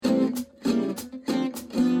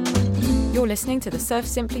You're listening to the Surf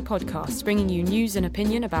Simply podcast, bringing you news and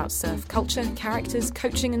opinion about surf culture, characters,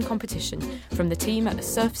 coaching and competition from the team at the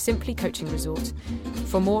Surf Simply Coaching Resort.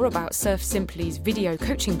 For more about Surf Simply's video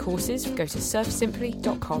coaching courses, go to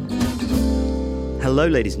surfsimply.com. Hello,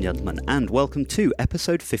 ladies and gentlemen, and welcome to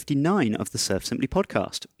episode 59 of the Surf Simply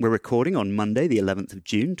podcast. We're recording on Monday, the 11th of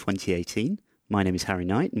June, 2018. My name is Harry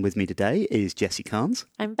Knight, and with me today is Jessie Carnes.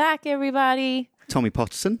 I'm back, everybody. Tommy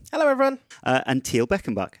Potterson. Hello, everyone. And Teale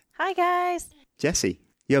Beckenbach. Hi, guys. Jessie,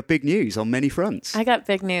 you have big news on many fronts. I got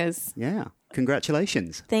big news. Yeah.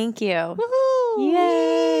 Congratulations. Thank you. Woohoo!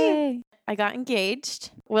 Yay! I got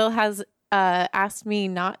engaged. Will has asked me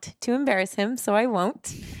not to embarrass him, so I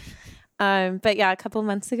won't. But yeah, a couple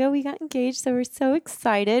months ago we got engaged, so we're so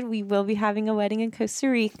excited. We will be having a wedding in Costa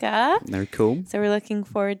Rica. Very cool. So we're looking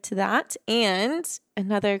forward to that. And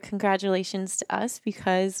another congratulations to us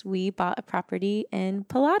because we bought a property in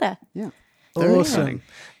Pilata. Yeah. Very Awesome. exciting.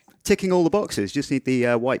 Ticking all the boxes. Just need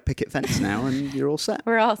the white picket fence now and you're all set.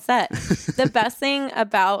 We're all set. The best thing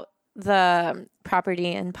about the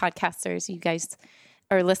property and podcasters, you guys,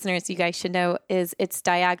 or listeners, you guys should know, is it's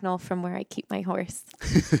diagonal from where I keep my horse.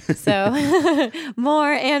 So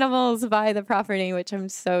more animals by the property, which I'm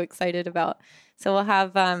so excited about. So we'll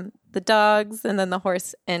have the dogs and then the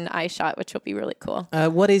horse in eye shot, which will be really cool.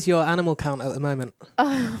 What is your animal count at the moment?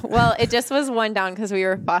 Well, it just was one down because we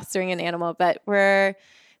were fostering an animal, but we're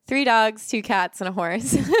 3 dogs, 2 cats, and a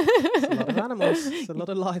horse. It's a lot of animals. It's a lot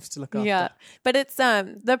of lives to look after. Yeah, but it's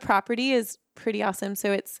the property is pretty awesome.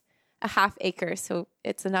 So it's a half acre, so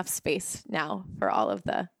it's enough space now for all of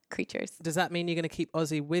the creatures. Does that mean you're going to keep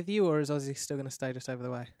Ozzy with you, or is Ozzy still going to stay just over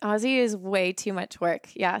the way? Ozzy is way too much work.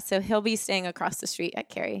 Yeah, so he'll be staying across the street at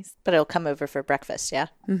Carrie's. But it'll come over for breakfast, yeah?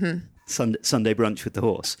 Mm-hmm. Sunday brunch with the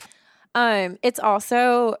horse. It's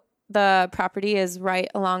also, the property is right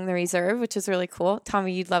along the reserve, which is really cool.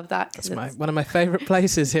 Tommy, you'd love that. That's one of my favorite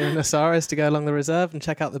places here in Nassau is to go along the reserve and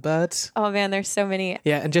check out the birds. Oh man, there's so many.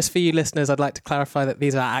 Yeah, and just for you listeners, I'd like to clarify that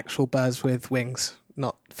these are actual birds with wings,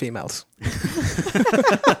 not females.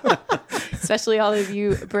 Especially all of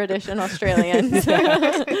you British and Australians.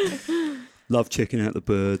 Love checking out the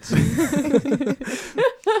birds.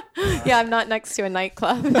 Yeah, I'm not next to a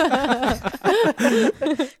nightclub.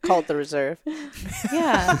 Called the Reserve.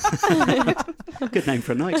 Yeah. Good name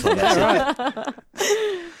for a nightclub. Right.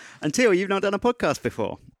 And Teale, you've not done a podcast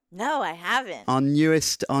before. No, I haven't. Our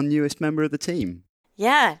newest member of the team.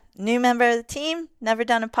 Yeah, new member of the team, never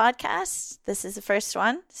done a podcast. This is the first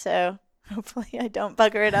one, so hopefully I don't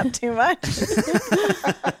bugger it up too much.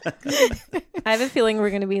 I have a feeling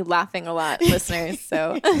we're going to be laughing a lot, listeners.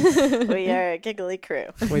 So We are a giggly crew.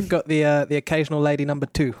 We've got the occasional lady number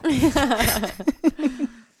 2.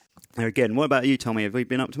 Now again, what about you, Tommy? Have we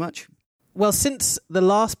been up to much? Well, since the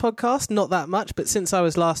last podcast, not that much, but since I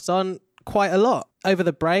was last on, quite a lot. Over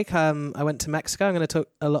the break, I went to Mexico. I'm going to talk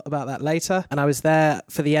a lot about that later. And I was there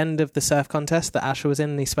for the end of the surf contest that Asher was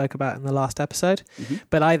in and he spoke about in the last episode. Mm-hmm.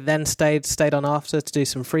 But I then stayed on after to do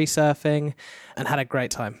some free surfing and had a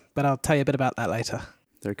great time. But I'll tell you a bit about that later.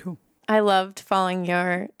 Very cool. I loved following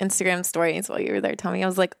your Instagram stories while you were there, Tommy. I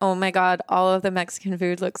was like, oh my God, all of the Mexican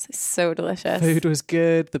food looks so delicious. Food was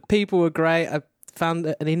good. The people were great. I found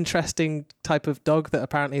an interesting type of dog that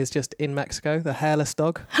apparently is just in Mexico, the hairless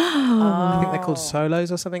dog. I think they're called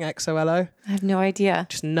solos or something, XOLO. I have no idea.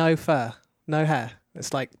 Just no fur, no hair.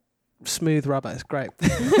 It's like smooth rubber. It's great.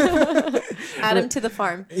 Add him to the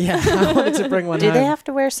farm. Yeah, I wanted to bring one Do home. they have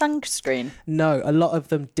to wear sunscreen? No, a lot of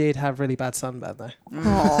them did have really bad sunburn though.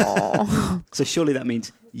 Oh. So surely that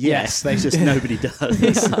means yes, they just do. nobody does.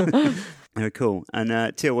 Yeah. Very cool.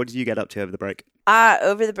 And Teale, what did you get up to over the break?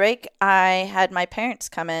 Over the break, I had my parents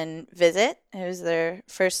come and visit. It was their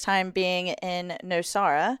first time being in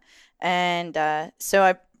Nosara. And so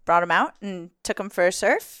I brought them out and took them for a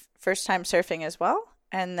surf. First time surfing as well.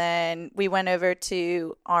 And then we went over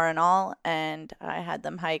to Arenal and I had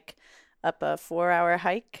them hike up a 4-hour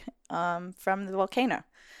hike from the volcano.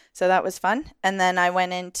 So that was fun. And then I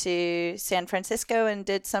went into San Francisco and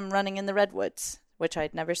did some running in the redwoods, which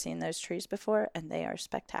I'd never seen those trees before. And they are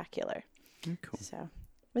spectacular. Oh, cool. So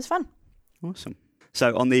it was fun. Awesome.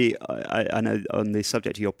 So on the, I know on the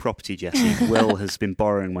subject of your property, Jessie, Will has been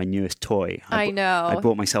borrowing my newest toy. I know. I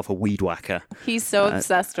bought myself a weed whacker. He's so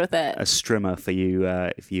obsessed with it. A strimmer for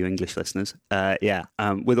you English listeners.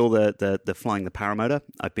 With all the flying the paramotor,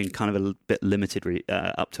 I've been kind of a bit limited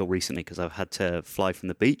up till recently because I've had to fly from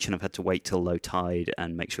the beach and I've had to wait till low tide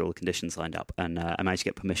and make sure all the conditions lined up. And I managed to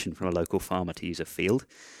get permission from a local farmer to use a field.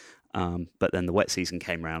 But then the wet season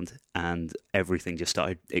came round and everything just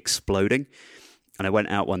started exploding. And I went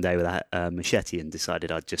out one day with a machete and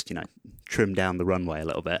decided I'd just, trim down the runway a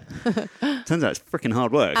little bit. Turns out it's freaking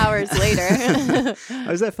hard work. Hours later. I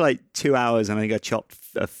was there for like 2 hours and I think I chopped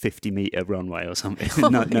a 50-meter runway or something.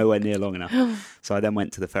 Nowhere near long enough. So I then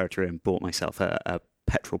went to the ferreteria and bought myself a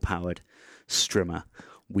petrol-powered strimmer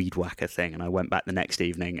weed whacker thing, and I went back the next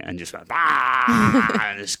evening and just went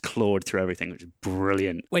and just clawed through everything, which is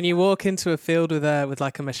brilliant. When you walk into a field with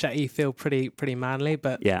like a machete, you feel pretty manly,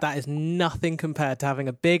 but that is nothing compared to having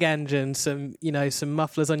a big engine, some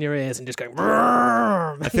mufflers on your ears, and just going.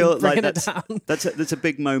 I feel like that's a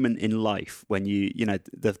big moment in life when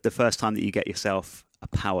the first time that you get yourself a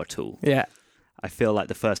power tool. Yeah. I feel like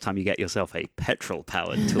the first time you get yourself a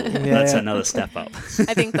petrol-powered tool, that's another step up.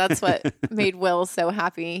 I think that's what made Will so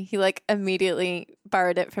happy. He like immediately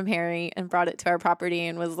borrowed it from Harry and brought it to our property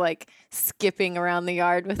and was like skipping around the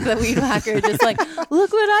yard with the weed whacker, just like,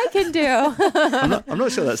 look what I can do. I'm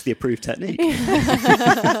not sure that's the approved technique.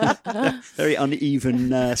 Very uneven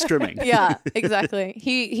strimming. Yeah, exactly.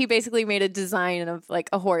 He basically made a design of like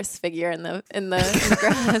a horse figure in the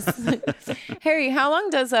grass. Harry, how long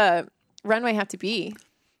does a runway have to be?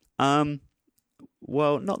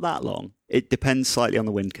 Well, not that long. It depends slightly on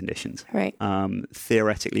the wind conditions. Right.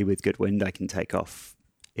 Theoretically, with good wind, I can take off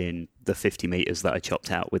in the 50 meters that I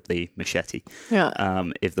chopped out with the machete. Yeah.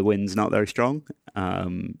 If the wind's not very strong,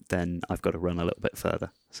 then I've got to run a little bit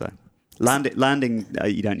further. So landing,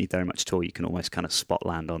 you don't need very much at all. You can almost kind of spot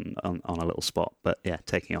land on a little spot. But yeah,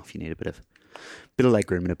 taking off, you need a bit of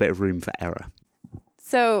leg room and a bit of room for error.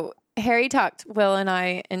 So Harry talked Will and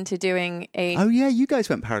I into doing a... Oh, yeah, you guys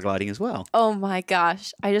went paragliding as well. Oh, my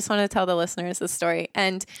gosh. I just want to tell the listeners this story.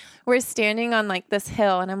 And we're standing on, like, this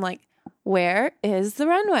hill, and I'm like, where is the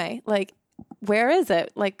runway? Like, where is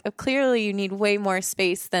it? Like, clearly you need way more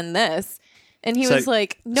space than this. And he was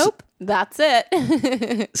like, nope, that's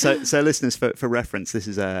it. So listeners, for reference, it's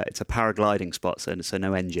a paragliding spot, so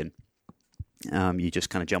no engine. You just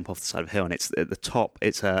kind of jump off the side of a hill, and it's at the top.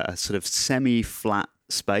 It's a sort of semi-flat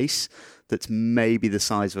space that's maybe the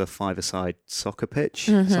size of a five-a-side soccer pitch,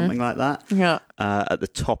 something like that. Yeah. At the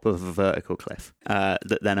top of a vertical cliff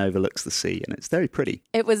that then overlooks the sea, and it's very pretty.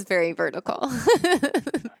 It was very vertical.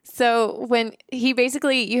 So when you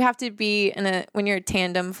have to be when you're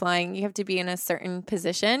tandem flying, you have to be in a certain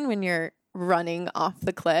position when you're running off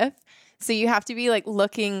the cliff. So you have to be like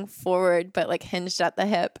looking forward, but like hinged at the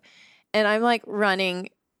hip. And I'm like running,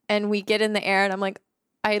 and we get in the air, and I'm like,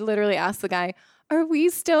 I literally asked the guy, are we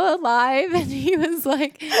still alive? And he was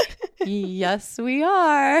like, yes, we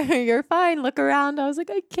are. You're fine. Look around. I was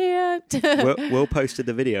like, I can't. Will posted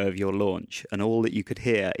the video of your launch, and all that you could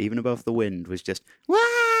hear, even above the wind, was just, wah!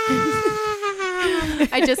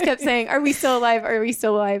 I just kept saying, are we still alive? Are we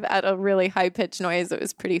still alive? At a really high-pitched noise. It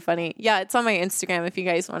was pretty funny. Yeah, it's on my Instagram if you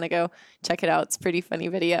guys want to go check it out. It's a pretty funny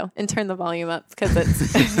video. And turn the volume up because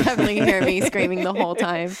it's definitely hear me screaming the whole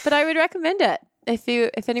time. But I would recommend it. If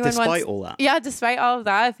anyone despite wants, all that. Yeah, despite all of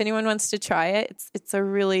that, if anyone wants to try it, it's a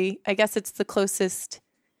really, I guess it's the closest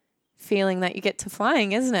feeling that you get to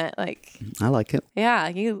flying, isn't it? Like, I like it.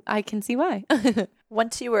 Yeah, I can see why.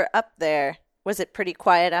 Once you were up there, was it pretty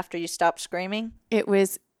quiet after you stopped screaming? It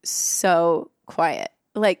was so quiet,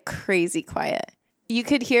 like crazy quiet. You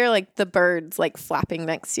could hear like the birds like flapping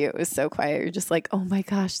next to you. It was so quiet. You're just like, oh my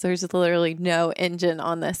gosh, there's literally no engine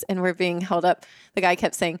on this. And we're being held up. The guy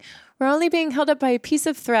kept saying, we're only being held up by a piece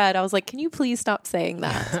of thread. I was like, can you please stop saying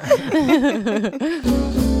that?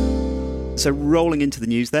 So rolling into the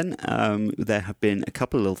news then, there have been a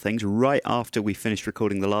couple of little things. Right after we finished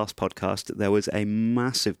recording the last podcast, there was a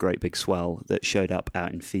massive, great big swell that showed up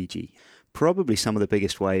out in Fiji. Probably some of the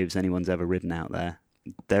biggest waves anyone's ever ridden out there.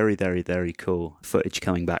 Very, very, very cool footage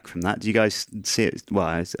coming back from that. Do you guys see it? Well,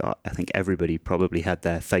 I think everybody probably had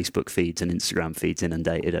their Facebook feeds and Instagram feeds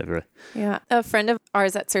inundated over it. Yeah. A friend of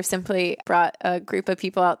ours at Surf Simply brought a group of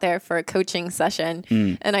people out there for a coaching session.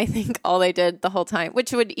 And I think all they did the whole time,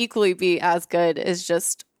 which would equally be as good, is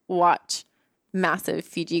just watch massive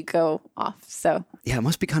Fiji go off. So yeah, it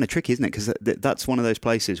must be kind of tricky, isn't it? Because that's one of those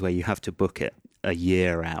places where you have to book it a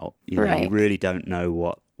year out. You really don't know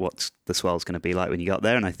what the swell's going to be like when you got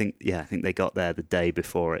there. And I think they got there the day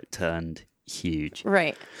before it turned huge.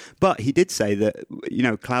 Right. But he did say that,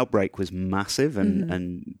 Cloudbreak was massive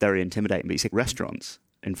and very intimidating. But he said restaurants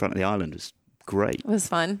in front of the island was great. It was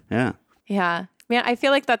fun. Yeah. Yeah. Man, I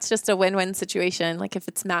feel like that's just a win-win situation. Like if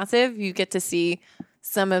it's massive, you get to see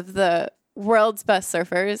some of the world's best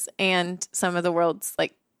surfers and some of the world's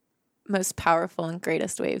like most powerful and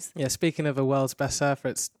greatest waves. Yeah, speaking of a world's best surfer,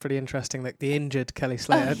 it's pretty interesting that the injured Kelly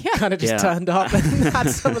Slater kind of just turned up and had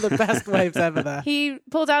some of the best waves ever there. He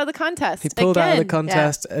pulled out of the contest. He pulled out of the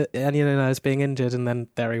contest and, as being injured, and then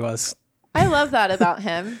there he was I love that about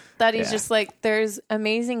him, that he's Yeah. just like, there's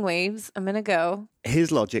amazing waves. I'm going to go.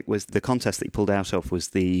 His logic was the contest that he pulled out of was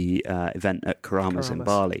the event at Karamas in Karamas.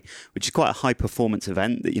 Bali, which is quite a high performance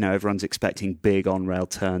event that, everyone's expecting big on-rail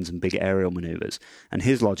turns and big aerial maneuvers. And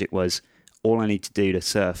his logic was, all I need to do to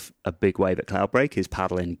surf a big wave at Cloudbreak is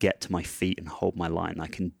paddle in, get to my feet and hold my line. I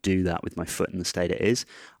can do that with my foot in the state it is.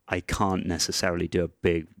 I can't necessarily do a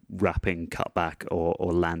big wrapping cutback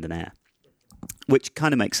or land in air, which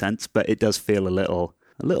kind of makes sense, but it does feel a little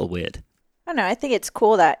weird. I don't know. I think it's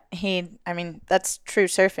cool that that's true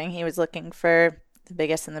surfing. He was looking for the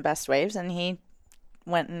biggest and the best waves, and he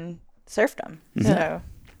went and surfed them. Mhm. So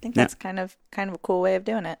I think that's kind of a cool way of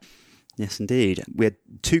doing it. Yes, indeed. We had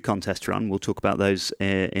 2 contests run. We'll talk about those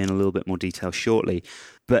in a little bit more detail shortly.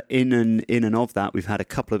 But in and of that, we've had a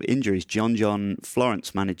couple of injuries. John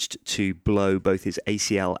Florence managed to blow both his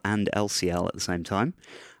ACL and LCL at the same time.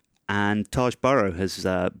 And Taj Burrow has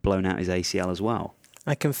blown out his ACL as well.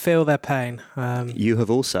 I can feel their pain. You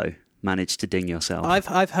have also managed to ding yourself.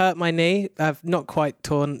 I've hurt my knee. I've not quite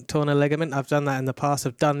torn a ligament. I've done that in the past.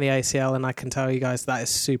 I've done the ACL, and I can tell you guys that is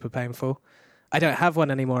super painful. I don't have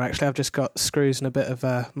one anymore, actually. I've just got screws and a bit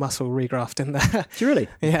of muscle regraft in there. Do you really?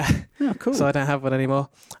 Yeah. Oh, cool. So I don't have one anymore.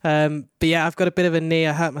 But yeah, I've got a bit of a knee.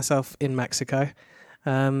 I hurt myself in Mexico.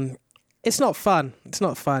 It's not fun. It's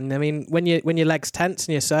not fun. I mean, when your legs tense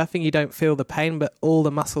and you're surfing, you don't feel the pain, but all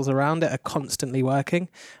the muscles around it are constantly working,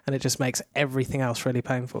 and it just makes everything else really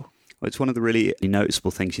painful. Well, it's one of the really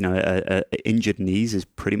noticeable things. Injured knees is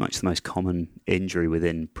pretty much the most common injury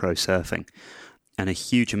within pro surfing. And a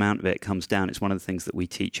huge amount of it comes down. It's one of the things that we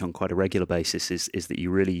teach on quite a regular basis is that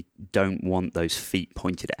you really don't want those feet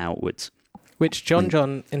pointed outwards. Which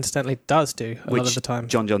John incidentally does do a lot of the time.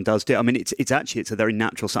 John does do. I mean, it's a very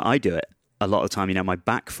natural. So I do it a lot of the time. My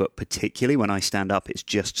back foot, particularly when I stand up, it's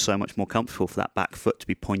just so much more comfortable for that back foot to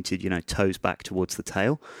be pointed, toes back towards the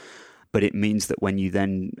tail. But it means that when you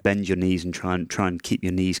then bend your knees and try and keep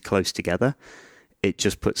your knees close together, it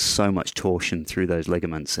just puts so much torsion through those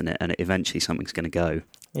ligaments, and eventually something's going to go.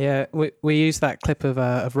 Yeah, we use that clip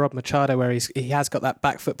of Rob Machado where he has got that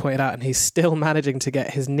back foot pointed out and he's still managing to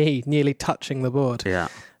get his knee nearly touching the board. Yeah,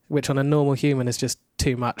 which on a normal human is just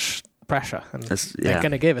too much pressure, and they're yeah.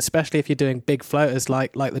 going to give, especially if you're doing big floaters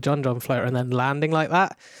like the John floater and then landing like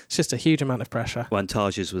that. It's just a huge amount of pressure. Well, and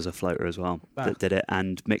Taj's was a floater as well that did it,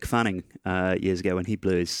 and Mick Fanning years ago when he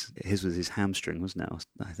blew his was his hamstring, wasn't it?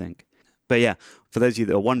 I think. But yeah, for those of you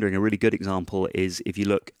that are wondering, a really good example is if you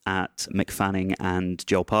look at Mick Fanning and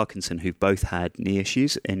Joel Parkinson, who've both had knee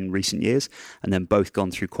issues in recent years and then both gone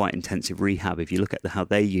through quite intensive rehab. If you look at how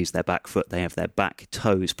they use their back foot, they have their back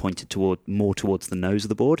toes pointed more towards the nose of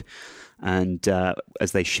the board. And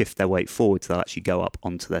as they shift their weight forwards, they'll actually go up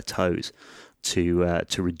onto their toes to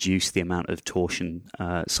reduce the amount of torsion,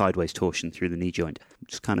 sideways torsion through the knee joint.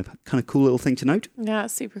 Just kind of cool little thing to note. Yeah,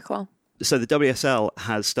 super cool. So the WSL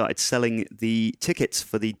has started selling the tickets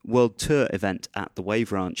for the World Tour event at the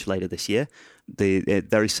Wave Ranch later this year. They're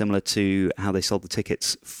very similar to how they sold the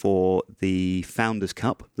tickets for the Founders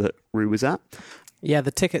Cup that Rue was at. Yeah,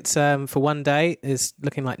 the tickets for one day is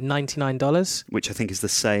looking like $99. Which I think is the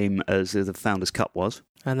same as the Founders Cup was.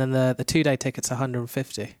 And then the 2-day tickets are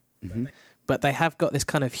 $150. Mm-hmm. But they have got this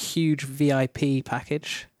kind of huge VIP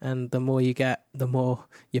package, and the more you get, the more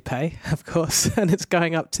you pay, of course. And it's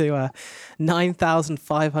going up to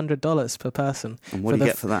 $9,500 per person. And what do you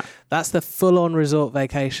get for that? That's the full-on resort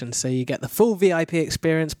vacation. So you get the full VIP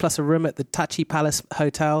experience plus a room at the Tachi Palace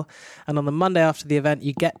Hotel. And on the Monday after the event,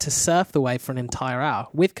 you get to surf the wave for an entire hour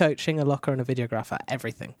with coaching, a locker and a videographer,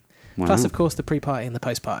 everything. Wow. Plus, of course, the pre-party and the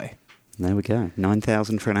post-party. There we go.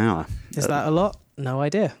 $9,000 for an hour. Is that a lot? No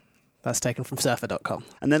idea. That's taken from surfer.com.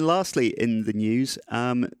 And then lastly in the news,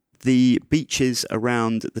 the beaches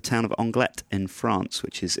around the town of Anglet in France,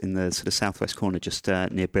 which is in the sort of southwest corner just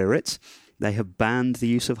near Biarritz, they have banned the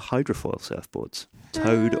use of hydrofoil surfboards,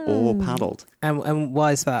 towed or paddled. And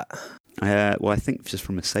why is that? Well, I think just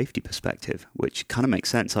from a safety perspective, which kind of makes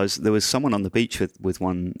sense. There was someone on the beach with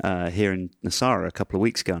one here in Nassara a couple of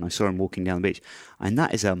weeks ago, and I saw him walking down the beach, and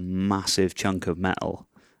that is a massive chunk of metal.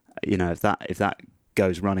 If that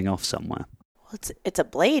goes running off somewhere. Well, it's a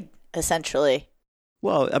blade, essentially.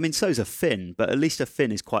 Well, I mean, so's a fin, but at least a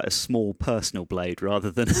fin is quite a small personal blade rather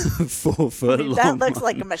than a 4 foot long. That looks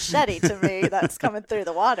like a machete to me that's coming through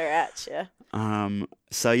the water at you.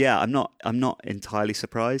 So yeah, I'm not entirely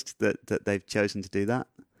surprised that they've chosen to do that.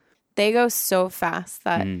 They go so fast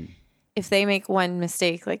that if they make one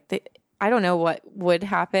mistake, I don't know what would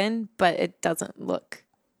happen, but it doesn't look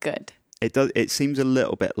good. It does. It seems a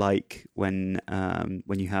little bit like when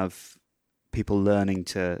you have people learning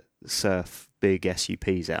to surf big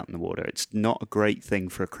SUPs out in the water. It's not a great thing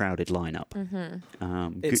for a crowded lineup.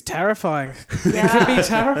 It's terrifying. Yeah. It can be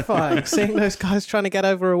terrifying seeing those guys trying to get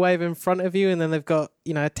over a wave in front of you, and then they've got,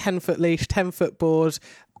 you know, a 10-foot leash, 10-foot board,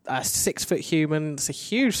 a 6-foot human. It's a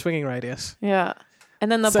huge swinging radius. Yeah.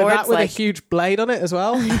 And then the so board's that with like a huge blade on it as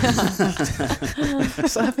well.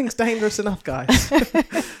 Surfing's dangerous enough, guys.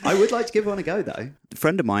 I would like to give one a go, though. A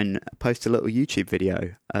friend of mine posted a little YouTube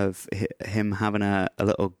video of him having a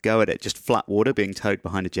little go at it, just flat water, being towed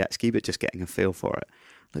behind a jet ski, but just getting a feel for it.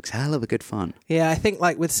 Looks hell of a good fun. Yeah, I think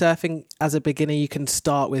like with surfing as a beginner, you can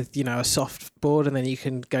start with, you know, a soft board, and then you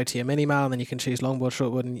can go to your mini-mal, and then you can choose longboard,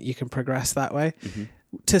 shortboard, and you can progress that way. Mm-hmm.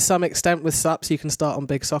 To some extent with SUPs, you can start on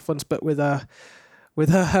big soft ones, but with a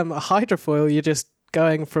hydrofoil, you're just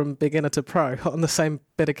going from beginner to pro on the same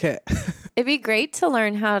bit of kit. it'd be great to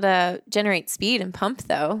learn how to generate speed and pump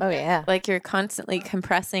though. Oh yeah. Like you're constantly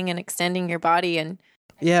compressing and extending your body and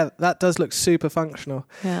Yeah, that does look super functional.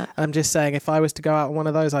 yeah. I'm just saying, if I was to go out on one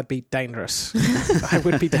of those, I'd be dangerous. I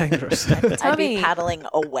would be dangerous. I'd be Tommy. paddling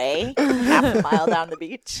away half a mile down the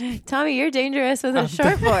beach. Tommy, you're dangerous with a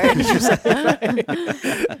shortboard.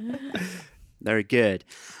 Very good.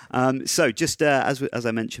 So just as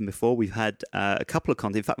I mentioned before, we've had a couple of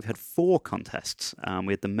contests. In fact, we've had 4 contests.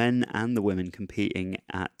 We had the men and the women competing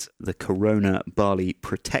at the Corona Bali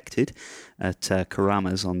Protected at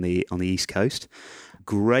Karamas on the East Coast.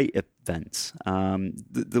 Great events.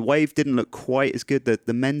 The wave didn't look quite as good.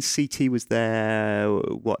 The men's CT was there,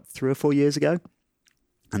 3 or 4 years ago?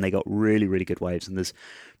 And they got really, really good waves. And there's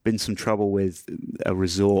been some trouble with a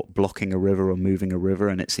resort blocking a river or moving a river,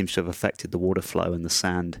 and it seems to have affected the water flow and the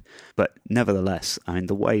sand. But nevertheless, I mean,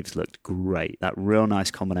 the waves looked great. That real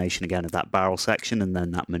nice combination, again, of that barrel section and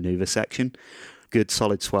then that maneuver section. Good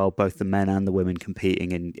solid swell, both the men and the women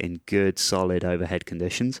competing in good, solid overhead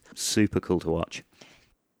conditions. Super cool to watch.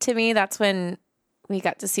 To me, that's when we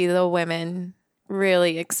got to see the women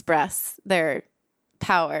really express their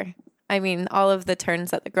power. I mean, all of the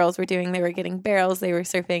turns that the girls were doing, they were getting barrels, they were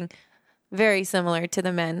surfing very similar to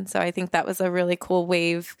the men. So I think that was a really cool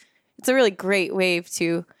wave. It's a really great wave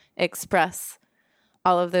to express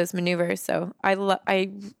all of those maneuvers. So I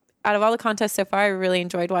out of all the contests so far, I really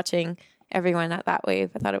enjoyed watching everyone at that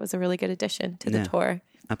wave. I thought it was a really good addition to the tour.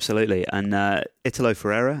 Absolutely. And Italo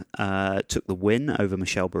Ferreira took the win over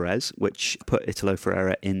Michelle Perez, which put Italo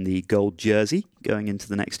Ferreira in the gold jersey going into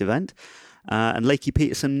the next event. And Lakey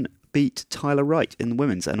Peterson beat Tyler Wright in the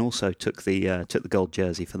women's and also took the gold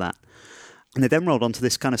jersey for that. And they then rolled on to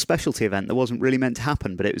this kind of specialty event that wasn't really meant to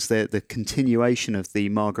happen, but it was the continuation of the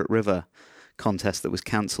Margaret River contest that was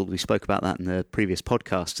cancelled. We spoke about that in the previous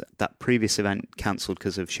podcast. That previous event cancelled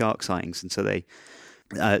because of shark sightings, and so they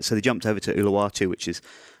jumped over to Uluwatu, which is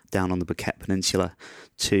down on the Phuket Peninsula,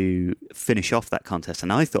 to finish off that contest.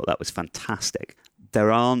 And I thought that was fantastic.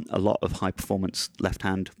 There aren't a lot of high-performance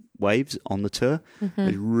left-hand waves on the tour. Mm-hmm.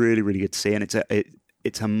 It's really, really good to see, and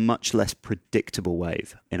it's a much less predictable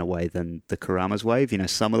wave in a way than the Karamas wave. You know,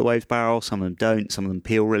 some of the waves barrel, some of them don't, some of them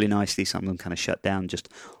peel really nicely, some of them kind of shut down, just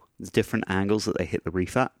the different angles that they hit the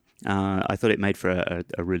reef at. I thought it made for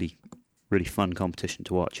a really, really fun competition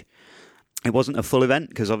to watch. It wasn't a full event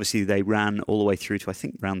because obviously they ran all the way through to, I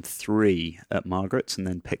think, round 3 at Margaret's and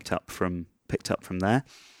then picked up from there.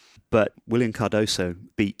 But William Cardoso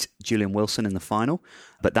beat Julian Wilson in the final,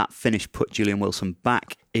 but that finish put Julian Wilson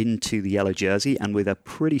back into the yellow jersey and with a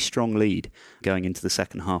pretty strong lead going into the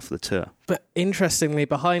second half of the tour. But interestingly,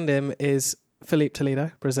 behind him is Felipe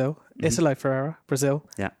Toledo, Brazil, Italo Ferreira, Brazil,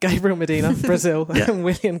 Gabriel Medina, Brazil, and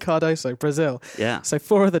William Cardoso, Brazil. Yeah. So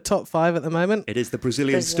 4 of the top 5 at the moment. It is the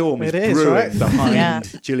Brazilian storm is brewing right?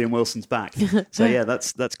 behind Julian Wilson's back. So yeah,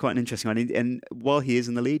 that's quite an interesting one. And while he is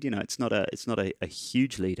in the lead, you know, it's not a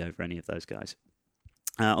huge lead over any of those guys.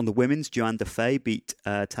 On the women's, Joanne Defay beat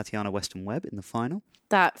Tatiana Weston Webb in the final.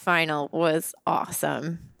 That final was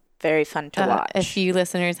awesome. Very fun to watch. If you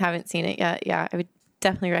listeners haven't seen it yet, I would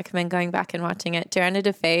definitely recommend going back and watching it. Joanna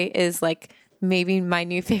Defay is like maybe my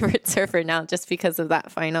new favorite surfer now just because of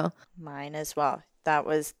that final. Mine as well. That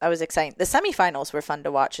was exciting. The semifinals were fun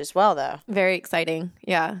to watch as well, though. Very exciting.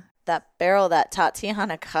 Yeah. That barrel that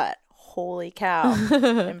Tatiana cut. Holy cow.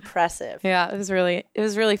 Impressive. Yeah, it was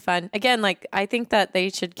really fun. Again, like I think that they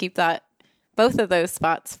should keep both of those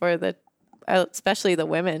spots for especially the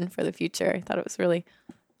women for the future. I thought it was really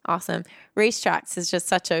awesome. Racetracks is just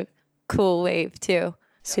such a cool wave too.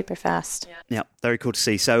 Super fast. Yeah, very cool to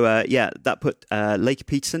see. So that put Lakey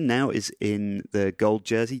Peterson now is in the gold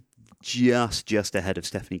jersey, just ahead of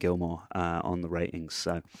Stephanie Gilmore on the ratings.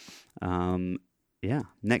 So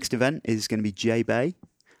next event is going to be J Bay,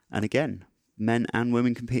 and again men and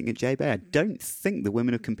women competing at J-Bay. I don't think the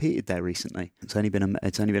women have competed there recently. It's only been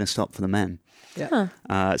a stop for the men. Yeah.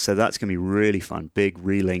 So that's going to be really fun. Big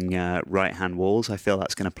reeling right-hand walls. I feel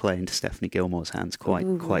that's going to play into Stephanie Gilmore's hands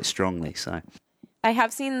quite strongly. So I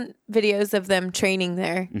have seen videos of them training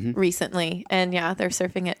there recently, and yeah, they're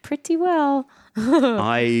surfing it pretty well.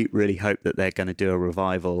 I really hope that they're going to do a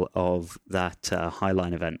revival of that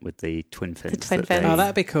Highline event with the twin fins. Oh,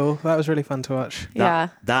 that'd be cool. That was really fun to watch.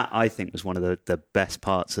 That I think was one of the best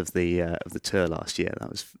parts of the tour last year.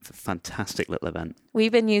 That was a fantastic little event.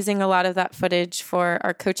 We've been using a lot of that footage for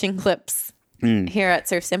our coaching clips here at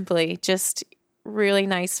Surf Simply. Just really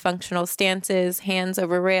nice functional stances, hands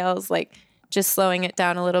over rails, like just slowing it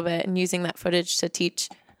down a little bit and using that footage to teach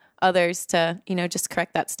others to, just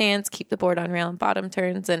correct that stance, keep the board on rail and bottom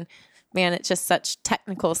turns. And man, it's just such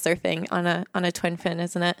technical surfing on a twin fin,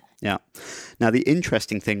 isn't it? Yeah. Now, the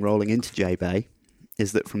interesting thing rolling into J-Bay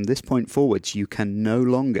is that from this point forwards, you can no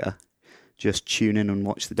longer just tune in and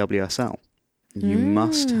watch the WSL. You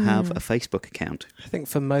must have a Facebook account. I think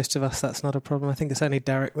for most of us, that's not a problem. I think it's only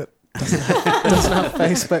Derek that doesn't have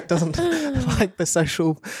Facebook, doesn't like the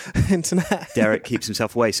social internet. Derek keeps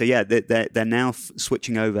himself away. So yeah, they're now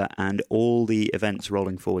switching over, and all the events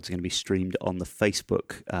rolling forwards are going to be streamed on the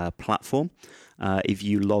Facebook platform. If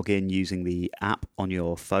you log in using the app on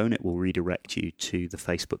your phone, it will redirect you to the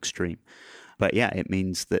Facebook stream. But yeah, it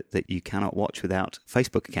means that you cannot watch without a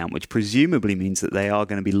Facebook account, which presumably means that they are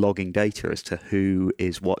going to be logging data as to who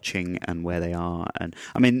is watching and where they are. And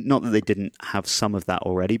I mean, not that they didn't have some of that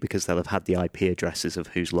already, because they'll have had the IP addresses of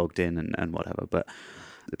who's logged in and whatever. But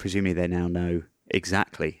presumably they now know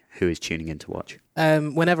exactly who is tuning in to watch.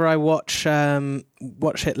 Whenever I watch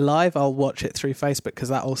it live, I'll watch it through Facebook, because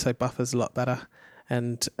that also buffers a lot better.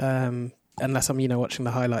 And unless I'm watching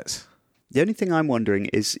the highlights. The only thing I'm wondering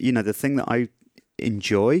is, the thing that I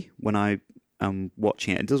enjoy when I am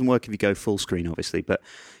watching it doesn't work if you go full screen, obviously, but,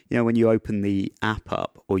 when you open the app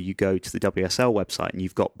up or you go to the WSL website and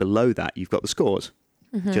you've got below that, you've got the scores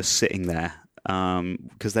just sitting there,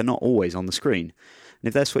 because they're not always on the screen. And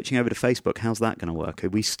if they're switching over to Facebook, how's that going to work? Are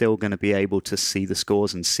we still going to be able to see the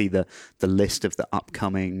scores and see the list of the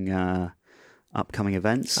upcoming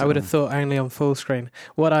events? I would have thought only on full screen.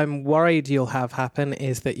 What I'm worried you'll have happen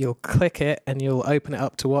is that you'll click it and you'll open it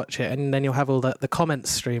up to watch it, and then you'll have all the comments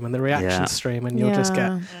stream and the reaction stream, and you'll just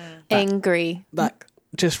get angry. That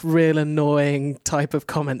just real annoying type of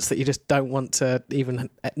comments that you just don't want to even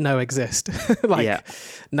know exist.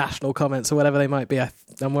 National comments or whatever they might be.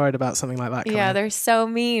 I'm worried about something like that. Yeah, they're so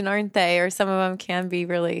mean, aren't they? Or some of them can be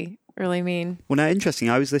really mean. Well, now, interesting.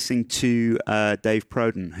 I was listening to Dave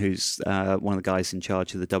Proden, who's one of the guys in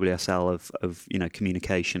charge of the WSL of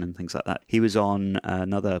communication and things like that. He was on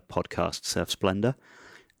another podcast, Surf Splendor,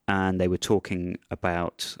 and they were talking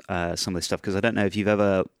about some of this stuff, because I don't know if you've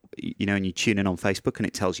ever, and you tune in on Facebook and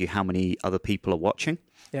it tells you how many other people are watching.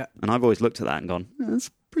 Yeah. And I've always looked at that and gone,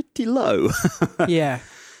 that's pretty low. Yeah.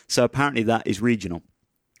 So apparently that is regional.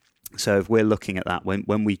 So if we're looking at that,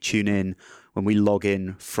 when we tune in, when we log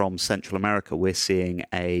in from Central America, we're seeing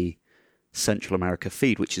a Central America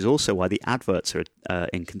feed, which is also why the adverts are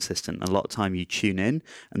inconsistent. A lot of time you tune in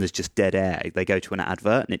and there's just dead air. They go to an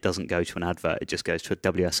advert and it doesn't go to an advert. It just goes to a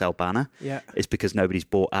WSL banner. Yeah. It's because nobody's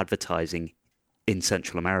bought advertising in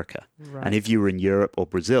Central America. Right. And if you were in Europe or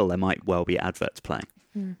Brazil, there might well be adverts playing.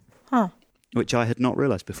 Which I had not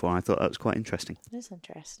realized before. I thought that was quite interesting. That is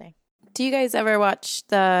interesting. Do you guys ever watch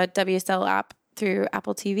the WSL app through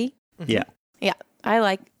Apple TV? Mm-hmm. Yeah. Yeah.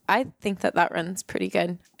 I think that runs pretty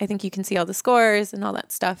good. I think you can see all the scores and all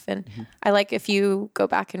that stuff. And I like, if you go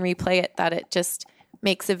back and replay it, that it just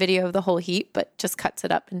makes a video of the whole heat, but just cuts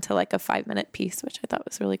it up into like a 5-minute piece, which I thought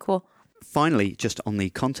was really cool. Finally, just on the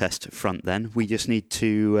contest front then, we just need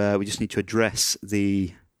to address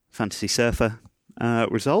the Fantasy Surfer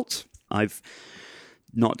results. I've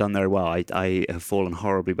not done very well. I have fallen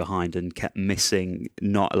horribly behind and kept missing,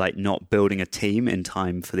 not building a team in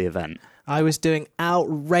time for the event. I was doing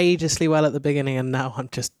outrageously well at the beginning, and now I'm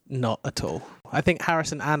just not at all. I think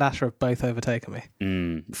Harrison and Asher have both overtaken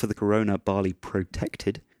me. For the Corona Bali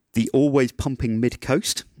Protected, the always pumping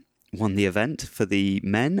Mid-Coast won the event for the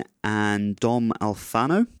men, and Dom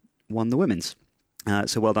Alfano won the women's.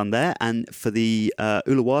 So well done there. And for the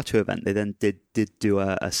Uluwatu event, they then did do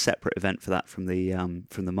a separate event for that from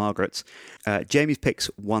the Margarets. Jamie's Picks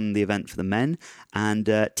won the event for the men,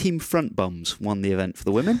 and Team Front Bums won the event for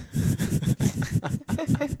the women.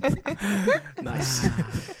 Nice.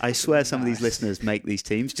 I swear some of these listeners make these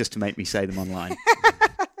teams just to make me say them online.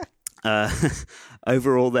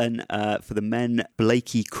 Overall then, for the men,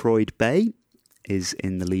 Blakey Croyd Bay is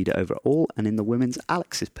in the lead overall, and in the women's,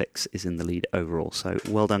 Alex's picks is in the lead overall. So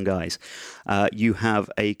well done, guys. You have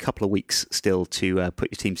a couple of weeks still to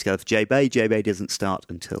put your team together for J-Bay. J-Bay doesn't start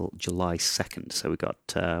until July 2nd, so we've got,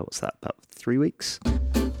 what's that, about 3 weeks?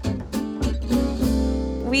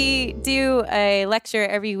 We do a lecture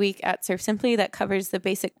every week at Surf Simply that covers the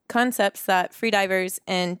basic concepts that freedivers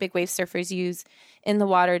and big wave surfers use in the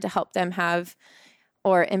water to help them have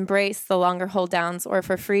or embrace the longer hold downs, or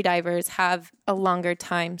for freedivers have a longer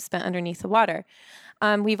time spent underneath the water.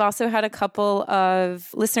 We've also had a couple of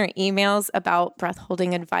listener emails about breath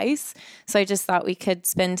holding advice. So I just thought we could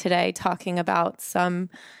spend today talking about some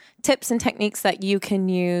tips and techniques that you can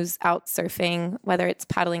use out surfing, whether it's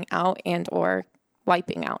paddling out and or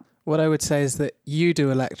wiping out. What I would say is that you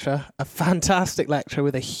do a fantastic lecture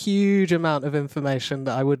with a huge amount of information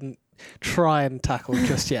that I wouldn't try and tackle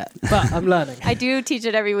just yet, but I'm learning. I do teach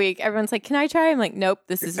it every week. Everyone's like, can I try? I'm like, nope,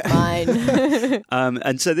 this is mine.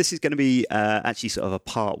 And so this is going to be actually sort of a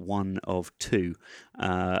part 1 of 2.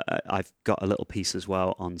 I've got a little piece as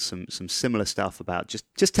well on some similar stuff about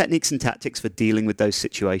just techniques and tactics for dealing with those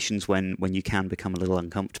situations when you can become a little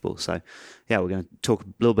uncomfortable. So yeah, we're going to talk a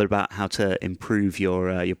little bit about how to improve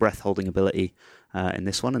your breath holding ability in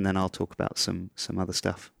this one, and then I'll talk about some other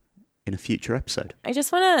stuff in a future episode. I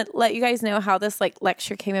just want to let you guys know how this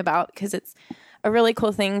lecture came about, because it's a really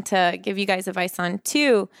cool thing to give you guys advice on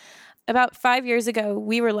too. About 5 years ago,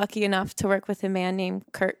 we were lucky enough to work with a man named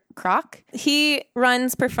Kurt Kroc. He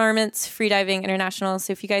runs Performance Freediving International.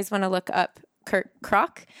 So if you guys want to look up Kurt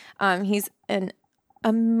Kroc, he's an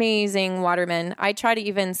amazing waterman. I try to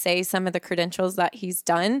even say some of the credentials that he's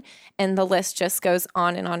done, and the list just goes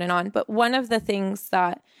on and on and on. But one of the things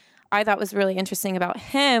that I thought was really interesting about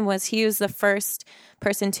him was he was the first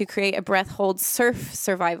person to create a breath hold surf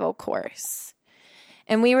survival course.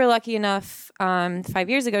 And we were lucky enough 5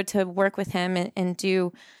 years ago to work with him and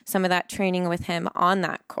do some of that training with him on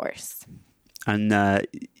that course. And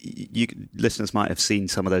you listeners might have seen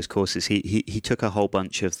some of those courses. He took a whole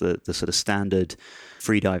bunch of the sort of standard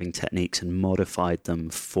freediving techniques and modified them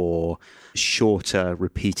for shorter,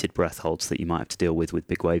 repeated breath holds that you might have to deal with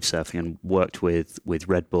big wave surfing, and worked with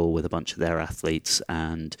Red Bull, with a bunch of their athletes,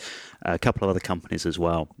 and a couple of other companies as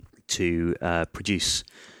well, to produce.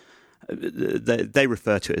 They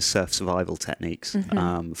refer to it as surf survival techniques,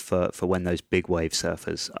 for when those big wave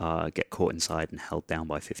surfers get caught inside and held down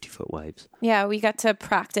by 50-foot waves. Yeah, we got to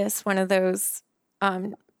practice one of those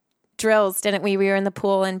drills, didn't we? We were in the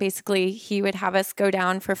pool, and basically he would have us go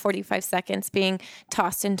down for 45 seconds being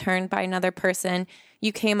tossed and turned by another person.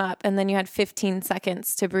 You came up, and then you had 15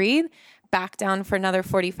 seconds to breathe, back down for another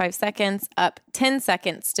 45 seconds, up 10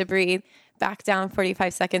 seconds to breathe, back down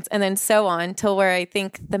 45 seconds, and then so on till where I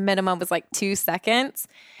think the minimum was 2 seconds.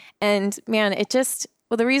 And man,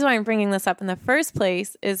 the reason why I'm bringing this up in the first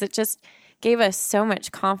place is it just gave us so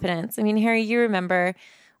much confidence. I mean, Harry, you remember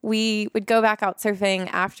we would go back out surfing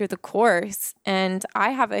after the course, and I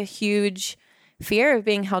have a huge fear of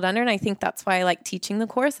being held under. And I think that's why I like teaching the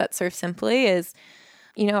course at Surf Simply is,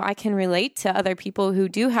 I can relate to other people who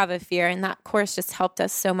do have a fear, and that course just helped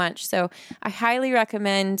us so much. So I highly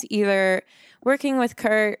recommend either working with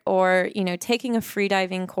Kurt or, taking a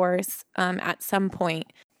freediving course at some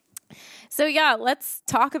point. So yeah, let's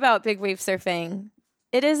talk about big wave surfing.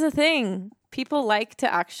 It is a thing. People like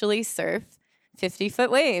to actually surf 50-foot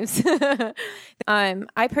waves.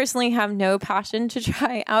 I personally have no passion to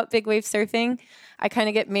try out big wave surfing. I kind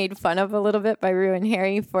of get made fun of a little bit by Rue and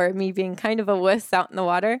Harry for me being kind of a wuss out in the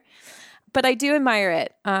water. But I do admire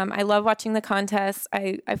it. I love watching the contests.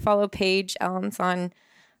 I follow Paige Ellens on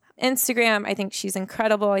Instagram. I think she's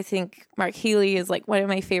incredible. I think Mark Healy is one of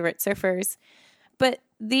my favorite surfers. But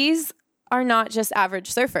these are not just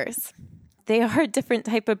average surfers. They are a different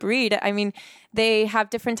type of breed. I mean, they have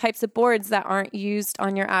different types of boards that aren't used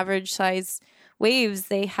on your average size waves.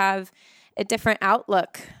 They have a different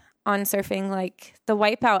outlook on surfing. The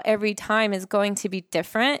wipeout every time is going to be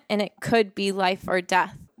different, and it could be life or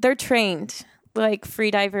death. They're trained.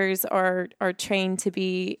 Freedivers are trained to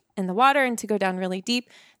be in the water and to go down really deep.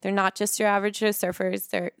 They're not just your average surfers.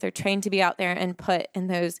 They're trained to be out there and put in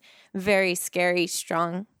those very scary,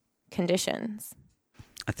 strong conditions.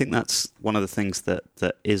 I think that's one of the things that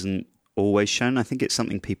isn't always shown. I think it's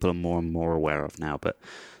something people are more and more aware of now. But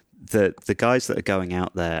the guys that are going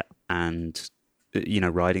out there and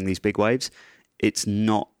riding these big waves, it's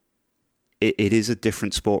not. It is a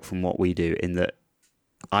different sport from what we do, in that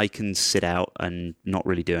I can sit out and not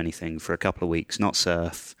really do anything for a couple of weeks, not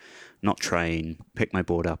surf, not train, pick my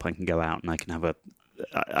board up. I can go out and I can have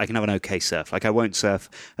an okay surf. I won't surf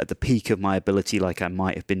at the peak of my ability like I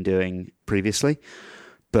might have been doing previously,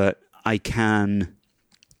 but I can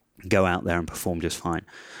go out there and perform just fine.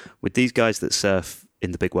 With these guys that surf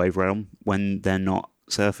in the big wave realm, when they're not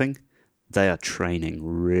surfing, they are training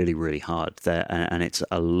really, really hard. And it's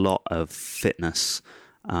a lot of fitness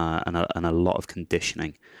and a lot of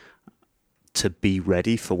conditioning to be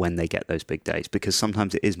ready for when they get those big days, because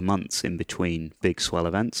sometimes it is months in between big swell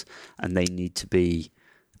events, and they need to be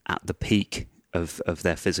at the peak of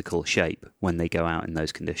their physical shape when they go out in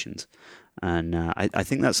those conditions. And I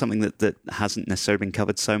think that's something that hasn't necessarily been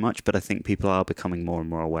covered so much, but I think people are becoming more and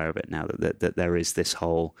more aware of it now, that there is this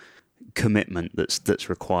whole commitment that's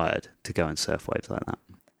required to go and surf waves like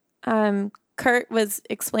that. Kurt was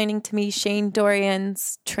explaining to me Shane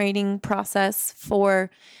Dorian's training process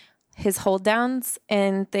for his hold downs,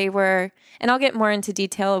 and I'll get more into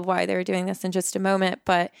detail of why they were doing this in just a moment,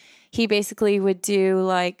 but he basically would do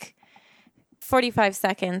like 45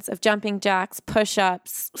 seconds of jumping jacks,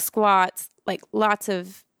 push-ups, squats, like lots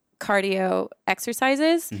of cardio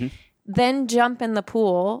exercises, then jump in the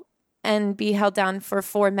pool and be held down for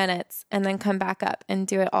 4 minutes and then come back up and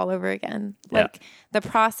do it all over again. Yeah. Like the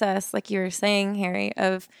process, like you were saying, Harry,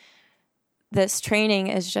 of this training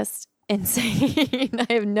is just insane.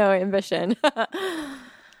 I have no ambition.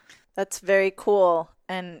 That's very cool.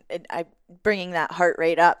 And bringing that heart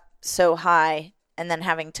rate up so high and then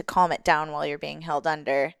having to calm it down while you're being held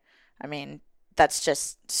under. I mean, that's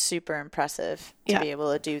just super impressive to be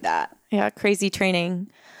able to do that. Yeah, crazy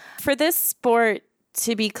training. For this sport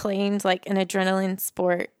to be claimed like an adrenaline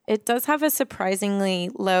sport, it does have a surprisingly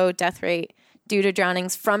low death rate due to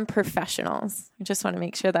drownings from professionals. I just want to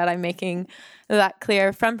make sure that I'm making that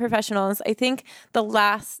clear. From professionals, I think the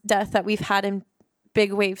last death that we've had in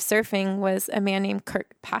big wave surfing was a man named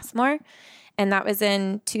Kirk Passmore, and that was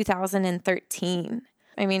in 2013.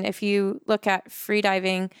 I mean, if you look at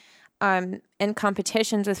freediving and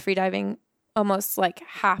competitions with freediving, almost like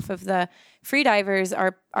half of the freedivers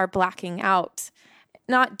are blacking out.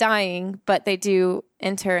 Not dying, but they do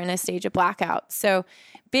enter in a stage of blackout. So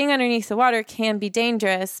being underneath the water can be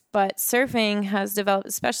dangerous, but surfing has developed,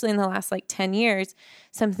 especially in the last 10 years,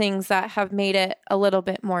 some things that have made it a little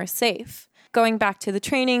bit more safe. Going back to the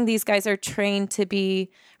training, these guys are trained to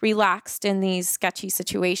be relaxed in these sketchy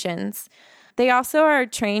situations. They also are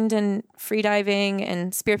trained in freediving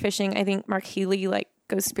and spearfishing. I think Mark Healy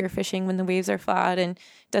goes spearfishing when the waves are flat and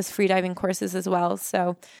does freediving courses as well.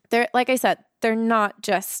 So they're, like I said, they're not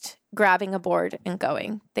just grabbing a board and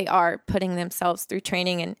going. They are putting themselves through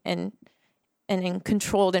training and in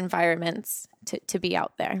controlled environments to be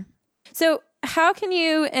out there. So how can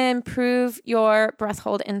you improve your breath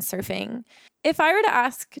hold in surfing? If I were to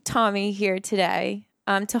ask Tommy here today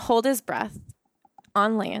to hold his breath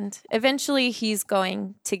on land, eventually he's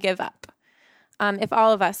going to give up. If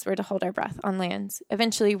all of us were to hold our breath on land,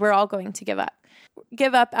 eventually we're all going to give up.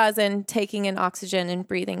 Give up as in taking in oxygen and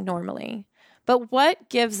breathing normally. But what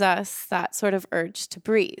gives us that sort of urge to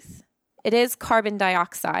breathe? It is carbon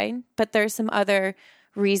dioxide, but there's some other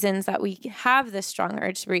reasons that we have this strong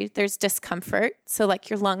urge to breathe. There's discomfort. So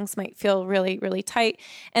your lungs might feel really, really tight.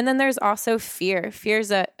 And then there's also fear.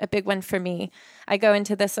 Fear's a big one for me. I go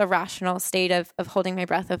into this irrational state of holding my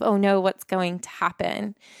breath of, oh no, what's going to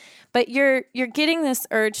happen? But you're getting this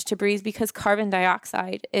urge to breathe because carbon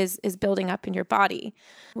dioxide is building up in your body.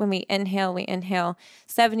 When we inhale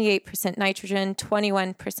 78% nitrogen,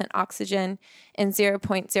 21% oxygen, and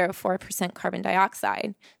 0.04% carbon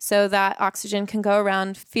dioxide. So that oxygen can go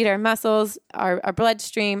around, feed our muscles, our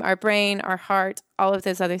bloodstream, our brain, our heart, all of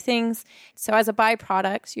those other things. So as a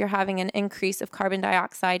byproduct, you're having an increase of carbon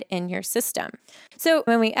dioxide in your system. So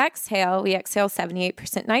when we exhale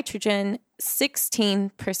 78% nitrogen,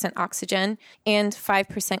 16% oxygen, and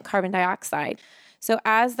 5% carbon dioxide. So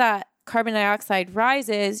as that carbon dioxide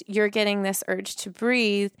rises, you're getting this urge to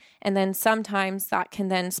breathe, and then sometimes that can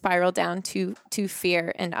then spiral down to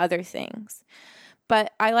fear and other things.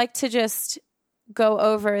 But I like to just go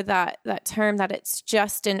over that term that it's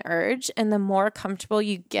just an urge, and the more comfortable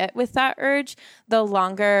you get with that urge, the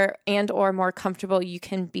longer and or more comfortable you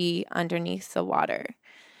can be underneath the water.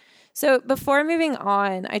 So before moving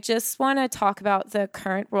on, I just want to talk about the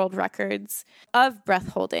current world records of breath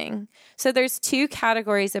holding. So there's 2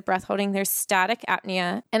 categories of breath holding. There's static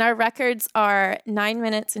apnea, and our records are 9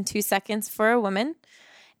 minutes and 2 seconds for a woman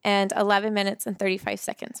and 11 minutes and 35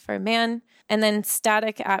 seconds for a man. And then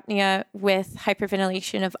static apnea with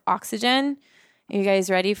hyperventilation of oxygen. Are you guys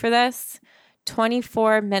ready for this?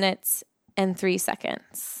 24 minutes and 3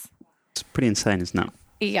 seconds. It's pretty insane, isn't it?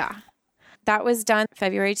 Yeah. That was done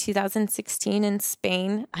February 2016 in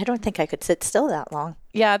Spain. I don't think I could sit still that long.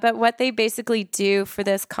 Yeah, but what they basically do for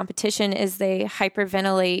this competition is they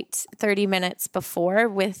hyperventilate 30 minutes before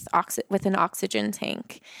with an oxygen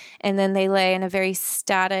tank. And then they lay in a very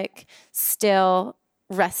static, still,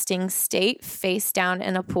 resting state face down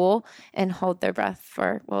in a pool and hold their breath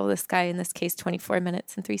for, well, this guy in this case, 24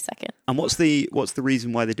 minutes and 3 seconds. And what's the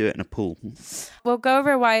reason why they do it in a pool? We'll go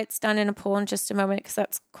over why it's done in a pool in just a moment because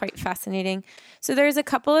that's quite fascinating. So there's a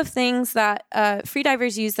couple of things that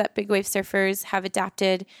freedivers use that big wave surfers have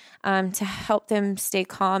adapted to help them stay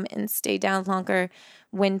calm and stay down longer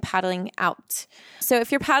when paddling out. So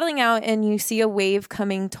if you're paddling out and you see a wave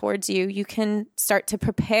coming towards you, you can start to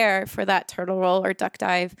prepare for that turtle roll or duck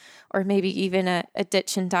dive, or maybe even a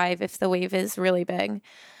ditch and dive if the wave is really big.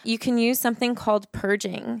 You can use something called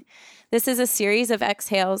purging. This is a series of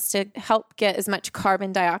exhales to help get as much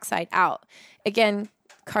carbon dioxide out. Again,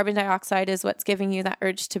 carbon dioxide is what's giving you that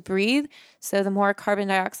urge to breathe. So the more carbon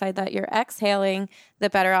dioxide that you're exhaling, the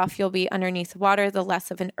better off you'll be underneath water, the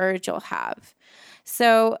less of an urge you'll have.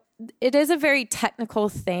 So it is a very technical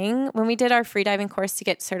thing. When we did our freediving course to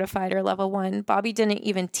get certified or level 1, Bobby didn't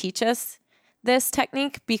even teach us this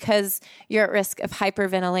technique because you're at risk of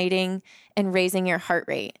hyperventilating and raising your heart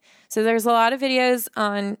rate. So there's a lot of videos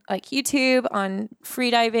on like YouTube, on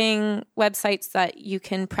freediving websites that you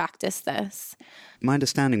can practice this. My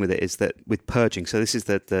understanding with it is that with purging, so this is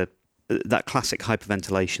that classic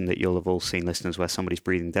hyperventilation that you'll have all seen, listeners, where somebody's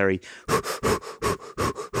breathing very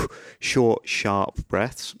short, sharp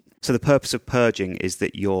breaths. So the purpose of purging is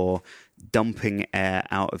that you're dumping air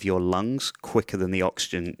out of your lungs quicker than the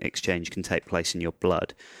oxygen exchange can take place in your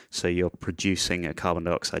blood. So you're producing a carbon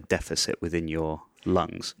dioxide deficit within your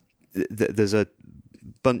lungs. There's a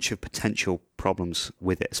bunch of potential problems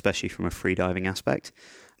with it, especially from a freediving aspect.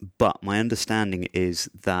 But my understanding is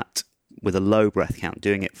that with a low breath count,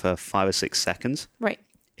 doing it for 5 or 6 seconds, right,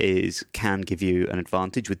 can give you an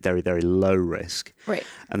advantage with very, very low risk. Right.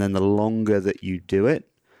 And then the longer that you do it,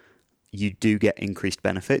 you do get increased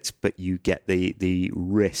benefits, but you get the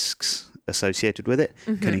risks associated with it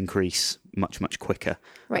can increase much, much quicker,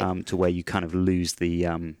 right, to where you kind of lose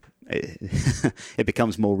the... it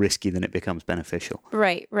becomes more risky than it becomes beneficial.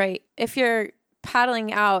 Right, right. If you're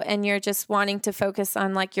paddling out and you're just wanting to focus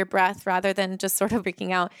on like your breath rather than just sort of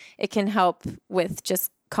freaking out, it can help with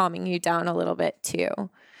just calming you down a little bit too.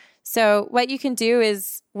 So what you can do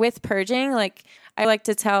is with purging, like I like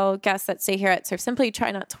to tell guests that stay here at Surf Simply,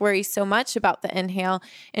 try not to worry so much about the inhale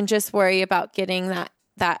and just worry about getting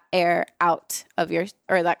that air out of your,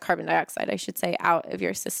 or that carbon dioxide, I should say, out of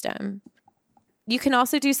your system. You can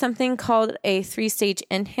also do something called a 3-stage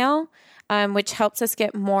inhale, which helps us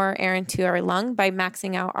get more air into our lung by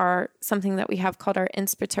maxing out something that we have called our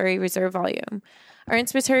inspiratory reserve volume. Our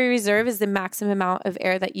inspiratory reserve is the maximum amount of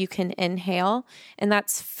air that you can inhale, and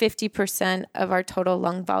that's 50% of our total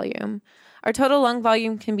lung volume. Our total lung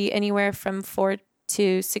volume can be anywhere from 4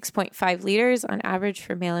 to 6.5 liters on average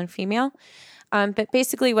for male and female. But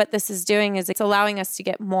basically what this is doing is it's allowing us to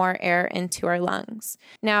get more air into our lungs.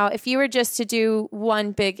 Now, if you were just to do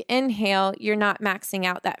one big inhale, you're not maxing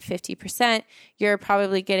out that 50%. You're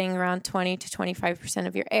probably getting around 20 to 25%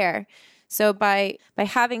 of your air. So by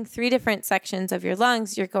having 3 different sections of your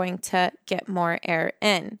lungs, you're going to get more air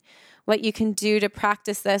in. What you can do to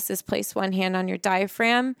practice this is place one hand on your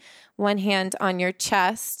diaphragm, one hand on your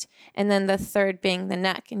chest, and then the third being the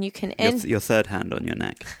neck. And you can... Your third hand on your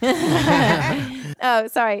neck. Oh,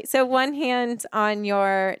 sorry. So one hand on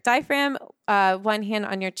your diaphragm, one hand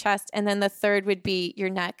on your chest, and then the third would be your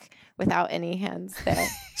neck without any hands there.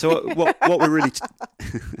 So what we're really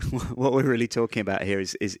what we're really talking about here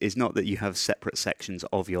is not that you have separate sections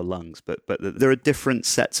of your lungs, but that there are different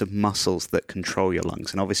sets of muscles that control your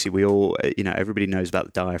lungs. And obviously we all, everybody knows about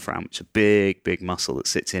the diaphragm, which is a big muscle that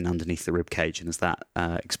sits in underneath the rib cage, and as that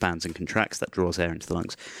expands and contracts, that draws air into the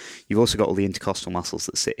lungs. You've also got all the intercostal muscles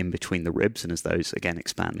that sit in between the ribs, and as those again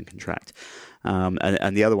expand and contract.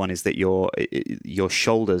 And the other one is that your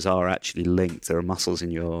shoulders are actually linked. There are muscles in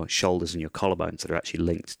your shoulders and your collarbones that are actually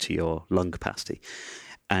linked to your lung capacity.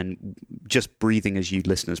 And just breathing, as you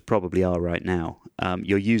listeners probably are right now,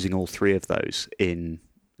 you're using all 3 of those in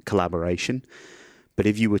collaboration. But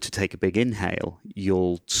if you were to take a big inhale,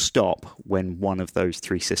 you'll stop when one of those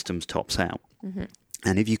 3 systems tops out. Mm-hmm.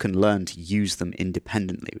 And if you can learn to use them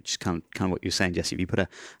independently, which is kind of what you're saying, Jessie, if you put a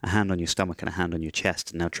hand on your stomach and a hand on your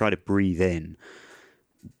chest, and now try to breathe in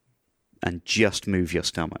and just move your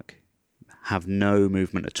stomach, have no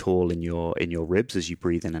movement at all in your ribs as you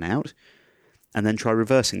breathe in and out, and then try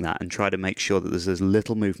reversing that and try to make sure that there's as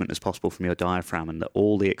little movement as possible from your diaphragm and that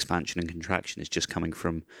all the expansion and contraction is just coming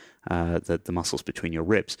from the muscles between your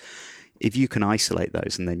ribs. If you can isolate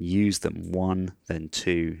those and then use them 1, then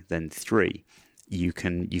 2, then 3, you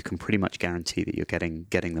can pretty much guarantee that you're getting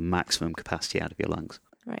the maximum capacity out of your lungs.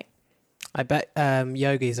 Right. I bet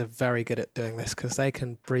yogis are very good at doing this because they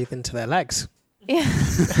can breathe into their legs. Yeah.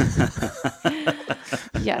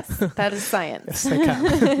 Yes, that is science.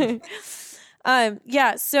 Yes, they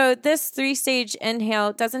can. So this 3-stage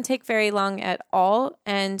inhale doesn't take very long at all,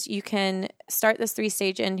 and you can start this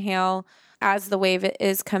 3-stage inhale as the wave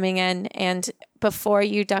is coming in, and before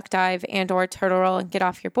you duck dive and or turtle roll and get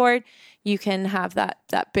off your board, you can have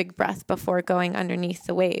that big breath before going underneath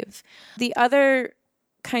the wave. The other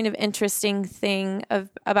kind of interesting thing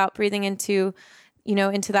about breathing into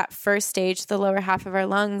that first stage, the lower half of our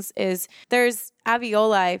lungs, is there's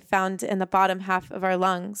alveoli found in the bottom half of our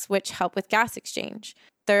lungs, which help with gas exchange.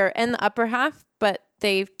 They're in the upper half, but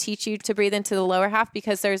they teach you to breathe into the lower half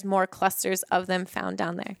because there's more clusters of them found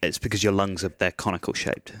down there. It's because your lungs they're conical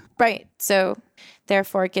shaped. Right. So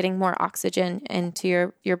therefore getting more oxygen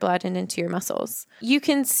into your blood and into your muscles. You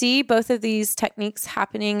can see both of these techniques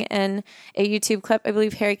happening in a YouTube clip. I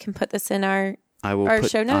believe Harry can put this in our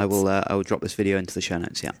show notes. I will drop this video into the show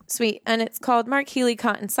notes. Yeah. Sweet. And it's called Mark Healy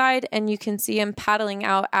Caught Inside, and you can see him paddling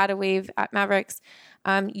out at a wave at Mavericks,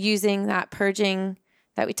 using that purging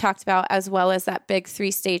that we talked about, as well as that big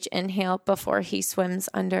 3-stage inhale before he swims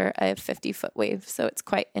under a 50-foot wave. So it's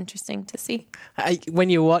quite interesting to see. When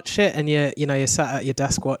you watch it and you're sat at your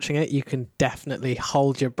desk watching it, you can definitely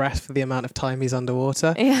hold your breath for the amount of time he's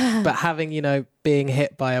underwater. Yeah. But having, being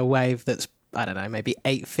hit by a wave that's, I don't know, maybe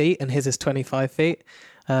 8 feet and his is 25 feet,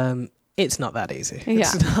 it's not that easy. Yeah.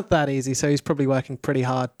 It's not that easy. So he's probably working pretty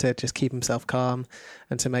hard to just keep himself calm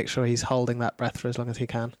and to make sure he's holding that breath for as long as he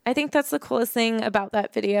can. I think that's the coolest thing about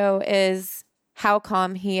that video is how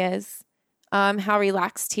calm he is, how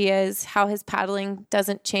relaxed he is, how his paddling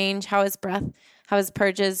doesn't change, how his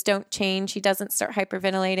purges don't change. He doesn't start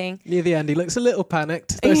hyperventilating. Near the end, he looks a little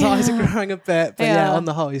panicked. Those eyes are growing a bit. But on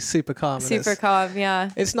the whole, he's super calm. Super calm, yeah.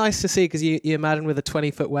 It's nice to see because you imagine with a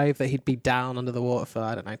 20-foot wave that he'd be down under the water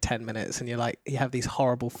for, 10 minutes. And you have these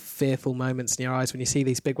horrible, fearful moments in your eyes when you see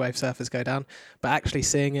these big wave surfers go down. But actually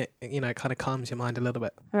seeing it, it kind of calms your mind a little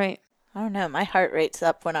bit. Right. I don't know. My heart rate's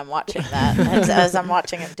up when I'm watching that. As I'm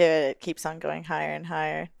watching him do it, it keeps on going higher and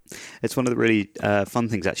higher. It's one of the really fun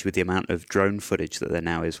things, actually, with the amount of drone footage that there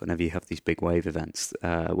now is whenever you have these big wave events.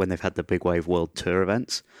 When they've had the Big Wave World Tour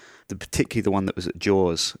events, particularly the one that was at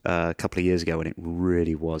Jaws a couple of years ago when it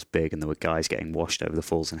really was big and there were guys getting washed over the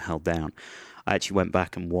falls and held down. I actually went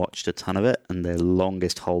back and watched a ton of it, and the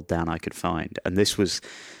longest hold down I could find. And this was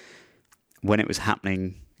when it was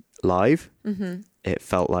happening live. Mm-hmm. It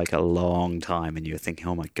felt like a long time, and you were thinking,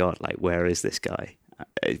 oh my God, where is this guy?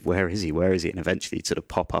 Where is he? And eventually he'd sort of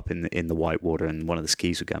pop up in the white water and one of the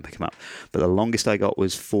skis would go and pick him up. But the longest I got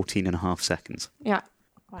was 14 and a half seconds. Yeah.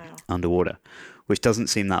 Wow. Underwater, which doesn't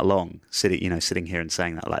seem that long sitting here and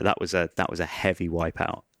saying that. That was a heavy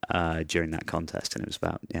wipeout during that contest, and it was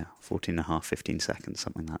about 14 and a half, 15 seconds,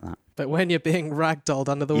 something like that. But when you're being ragdolled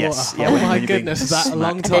under the Yes, water, yeah, oh when my you're goodness, is being that a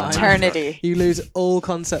long smacked time? Eternity. You lose all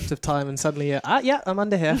concept of time, and suddenly you're, I'm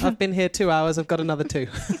under here. I've been here 2 hours. I've got another 2.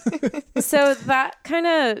 So that kind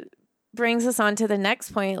of brings us on to the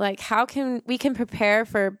next point. How can we prepare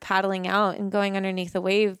for paddling out and going underneath the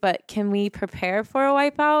wave, but can we prepare for a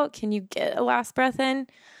wipeout? Can you get a last breath in?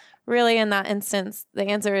 Really, in that instance, the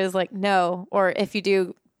answer is no, or if you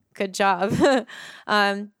do, good job.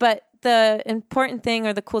 But the important thing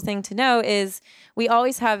or the cool thing to know is we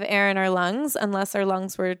always have air in our lungs unless our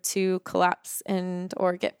lungs were to collapse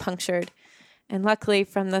or get punctured. And luckily,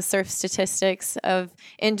 from the surf statistics of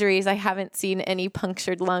injuries, I haven't seen any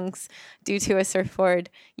punctured lungs due to a surfboard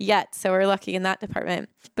yet. So we're lucky in that department.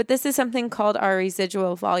 But this is something called our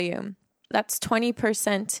residual volume. That's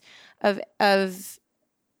 20% of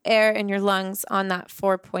air in your lungs on that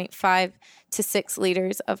 4.5 to 6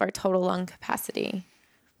 liters of our total lung capacity.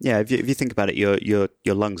 Yeah, if you think about it, your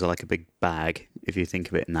lungs are like a big bag, if you think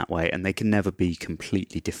of it in that way, and they can never be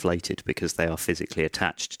completely deflated because they are physically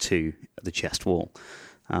attached to the chest wall.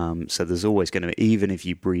 So there's always going to, even if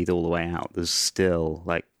you breathe all the way out, there's still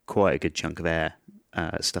quite a good chunk of air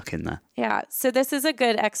stuck in there. Yeah, so this is a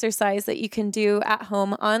good exercise that you can do at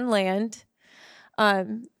home on land.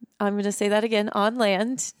 I'm going to say that again, on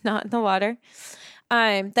land, not in the water.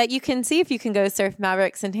 that you can see if you can go surf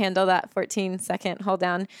Mavericks and handle that 14-second hold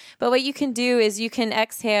down. But what you can do is you can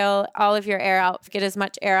exhale all of your air out, get as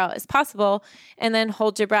much air out as possible, and then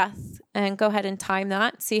hold your breath and go ahead and time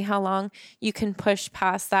that. See how long you can push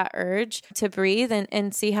past that urge to breathe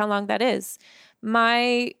and see how long that is.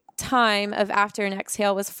 My time of after an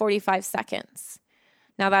exhale was 45 seconds.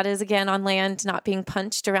 Now that is again on land, not being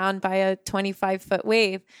punched around by a 25-foot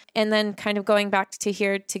wave. And then kind of going back to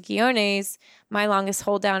here to Guiones, my longest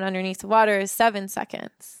hold down underneath the water is 7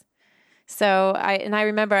 seconds. So I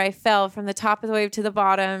remember I fell from the top of the wave to the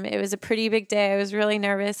bottom. It was a pretty big day. I was really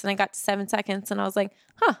nervous and I got to 7 seconds and I was like,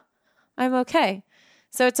 I'm okay.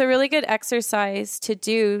 So it's a really good exercise to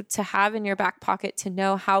do, to have in your back pocket, to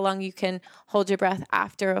know how long you can hold your breath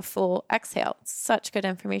after a full exhale. It's such good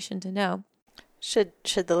information to know. Should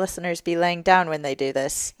the listeners be laying down when they do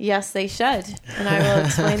this? Yes, they should. And I will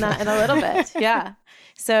explain that in a little bit. Yeah.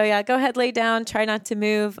 So yeah, go ahead, lay down, try not to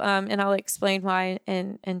move, and I'll explain why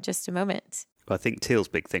in just a moment. Well, I think Teale's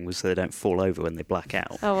big thing was so they don't fall over when they black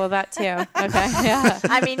out. Oh, well, that too. Okay, yeah.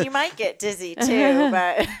 I mean, you might get dizzy too,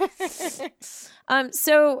 but...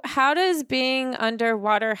 So how does being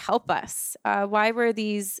underwater help us? Why were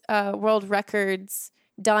these world records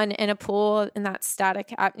done in a pool in that static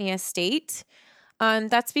apnea state?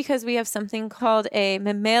 That's because we have something called a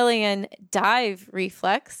mammalian dive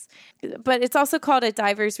reflex, but it's also called a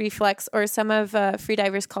diver's reflex, or some of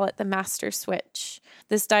freedivers call it the master switch.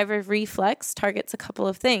 This diver reflex targets a couple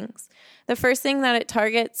of things. The first thing that it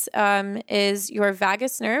targets is your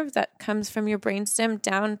vagus nerve that comes from your brainstem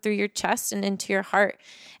down through your chest and into your heart,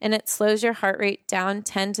 and it slows your heart rate down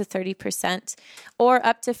 10 to 30% or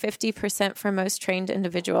up to 50% for most trained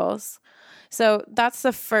individuals. So that's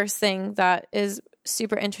the first thing that is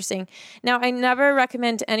super interesting. Now, I never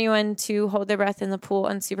recommend anyone to hold their breath in the pool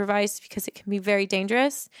unsupervised because it can be very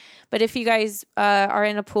dangerous. But if you guys are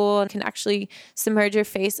in a pool and can actually submerge your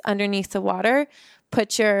face underneath the water,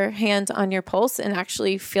 put your hand on your pulse and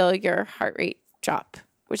actually feel your heart rate drop,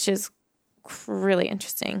 which is really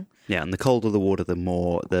interesting. Yeah, and the colder the water,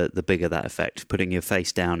 the bigger that effect. Putting your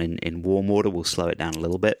face down in warm water will slow it down a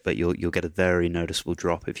little bit, but you'll get a very noticeable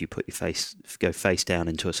drop if you go face down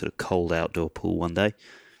into a sort of cold outdoor pool one day.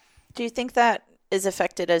 Do you think that is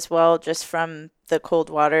affected as well, just from the cold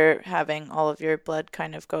water having all of your blood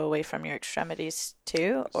kind of go away from your extremities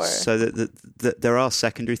too? Or so there are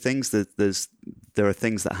secondary things. There are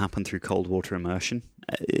things that happen through cold water immersion,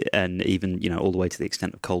 and even all the way to the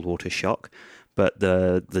extent of cold water shock. But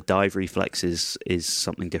the dive reflex is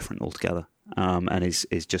something different altogether, and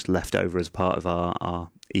is just left over as part of our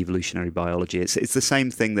evolutionary biology. It's the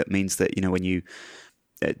same thing that means that when you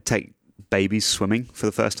take babies swimming for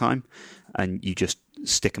the first time, and you just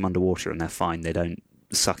stick them underwater and they're fine. They don't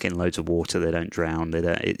suck in loads of water. They don't drown.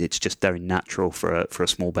 It's just very natural for a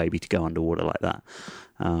small baby to go underwater like that,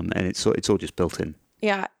 and it's all just built in.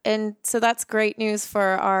 Yeah, and so that's great news for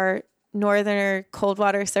our northerner cold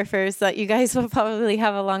water surfers, that you guys will probably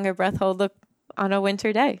have a longer breath hold on a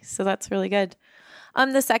winter day. So that's really good.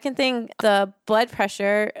 The second thing, the blood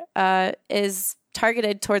pressure is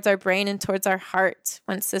targeted towards our brain and towards our heart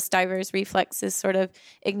once this diver's reflex is sort of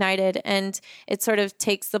ignited, and it sort of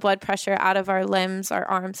takes the blood pressure out of our limbs, our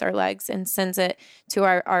arms, our legs, and sends it to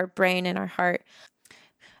our brain and our heart.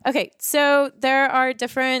 Okay, so there are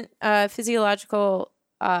different physiological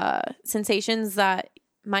sensations that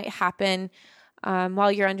might happen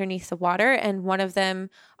while you're underneath the water, and one of them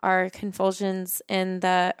are convulsions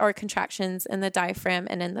or contractions in the diaphragm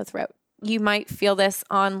and in the throat. You might feel this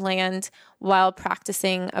on land while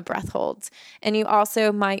practicing a breath hold, and you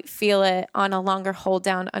also might feel it on a longer hold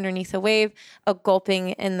down underneath a wave, a gulping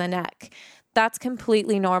in the neck. That's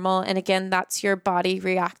completely normal, and again, that's your body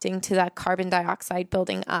reacting to that carbon dioxide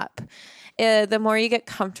building up. The more you get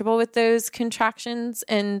comfortable with those contractions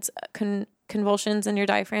and convulsions in your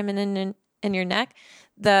diaphragm and in your neck,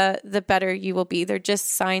 the better you will be. They're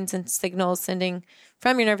just signs and signals sending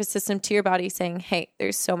from your nervous system to your body saying, hey,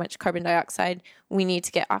 there's so much carbon dioxide. We need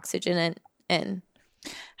to get oxygen in.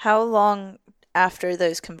 How long after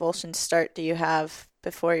those convulsions start do you have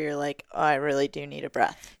before you're like, oh, I really do need a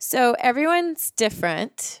breath? So everyone's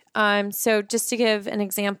different. So just to give an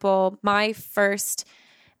example, my first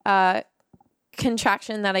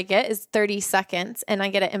contraction that I get is 30 seconds, and I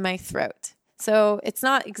get it in my throat. So it's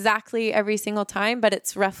not exactly every single time, but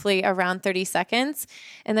it's roughly around 30 seconds.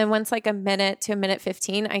 And then once like a minute to a minute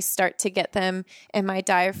 15, I start to get them in my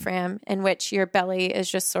diaphragm, in which your belly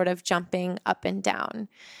is just sort of jumping up and down.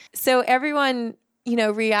 So everyone,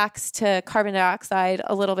 reacts to carbon dioxide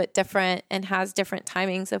a little bit different and has different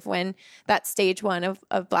timings of when that stage one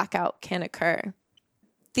of blackout can occur.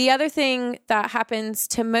 The other thing that happens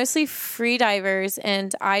to mostly free divers,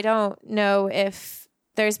 and I don't know if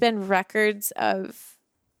there's been records of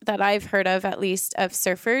that I've heard of, at least, of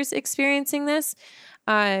surfers experiencing this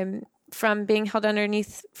from being held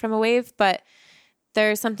underneath from a wave, but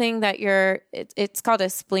there's something that it's called a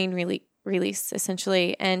spleen release,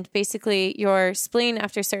 essentially. And basically your spleen,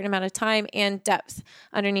 after a certain amount of time and depth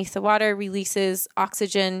underneath the water, releases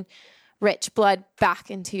oxygen-rich blood back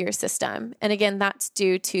into your system. And again, that's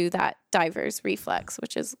due to that diver's reflex,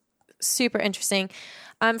 which is super interesting.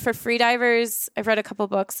 For free divers, I've read a couple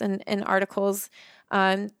books and articles.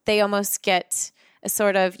 They almost get a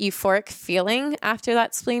sort of euphoric feeling after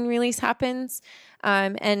that spleen release happens.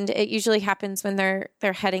 And it usually happens when they're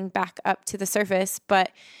heading back up to the surface.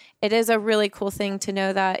 But it is a really cool thing to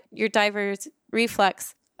know that your diver's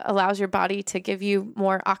reflex allows your body to give you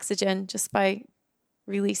more oxygen just by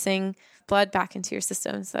releasing blood back into your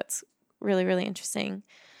system. So that's really, really interesting.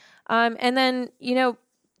 And then,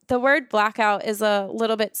 the word blackout is a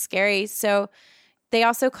little bit scary. So they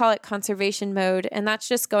also call it conservation mode. And that's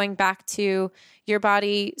just going back to your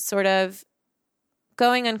body sort of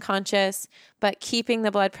going unconscious, but keeping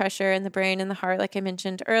the blood pressure in the brain and the heart, like I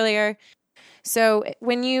mentioned earlier. So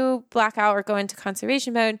when you black out or go into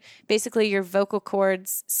conservation mode, basically your vocal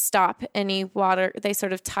cords stop any water. They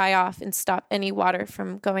sort of tie off and stop any water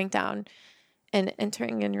from going down and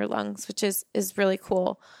entering in your lungs, which is really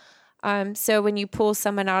cool. So when you pull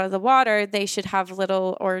someone out of the water, they should have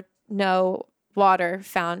little or no water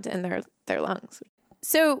found in their lungs.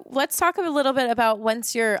 So let's talk a little bit about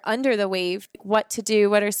once you're under the wave, what to do,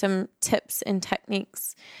 what are some tips and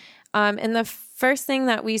techniques. And the first thing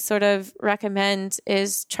that we sort of recommend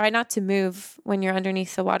is try not to move when you're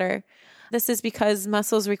underneath the water. This is because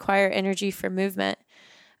muscles require energy for movement.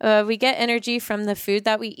 We get energy from the food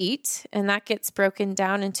that we eat, and that gets broken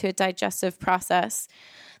down into a digestive process.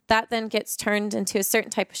 That then gets turned into a certain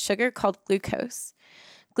type of sugar called glucose.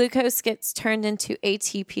 Glucose gets turned into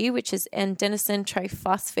ATP, which is adenosine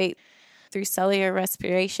triphosphate, through cellular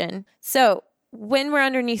respiration. So when we're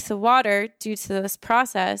underneath the water, due to this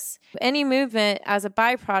process, any movement as a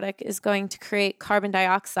byproduct is going to create carbon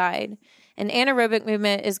dioxide. And anaerobic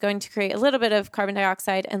movement is going to create a little bit of carbon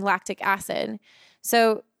dioxide and lactic acid.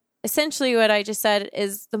 So essentially what I just said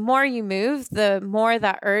is the more you move, the more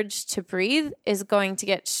that urge to breathe is going to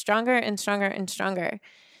get stronger and stronger and stronger.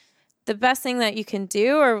 The best thing that you can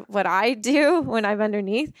do, or what I do when I'm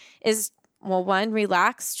underneath, is, well, one,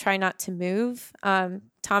 relax, try not to move.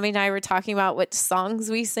 Tommy and I were talking about what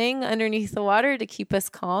songs we sing underneath the water to keep us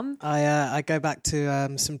calm. I go back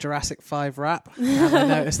to some Jurassic 5 rap, and I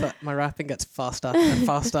notice that my rapping gets faster and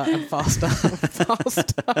faster and faster and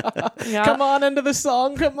faster. Yeah. Come on into the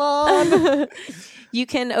song, come on. You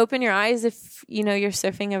can open your eyes if you're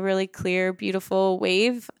surfing a really clear, beautiful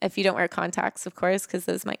wave. If you don't wear contacts, of course, because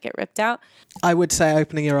those might get ripped out. I would say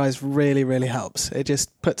opening your eyes really, really helps. It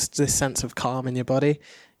just puts this sense of calm in your body.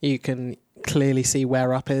 You can clearly see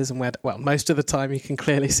where up is and most of the time you can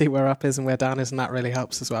clearly see where up is and where down is, and that really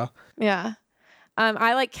helps as well. Yeah.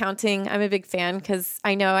 I like counting. I'm a big fan because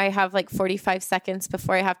I know I have like 45 seconds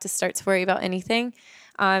before I have to start to worry about anything.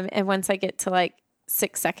 And once I get to like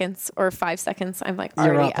 6 seconds or 5 seconds, I'm like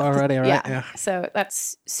you're up already, right? Yeah. So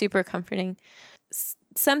that's super comforting.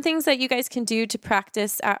 Some things that you guys can do to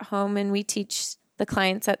practice at home, and we teach the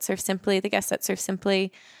clients at Surf Simply, the guests at Surf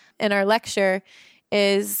Simply in our lecture,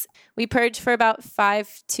 is we purge for about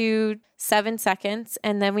 5 to 7 seconds,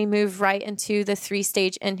 and then we move right into the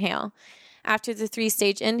 3-stage inhale. After the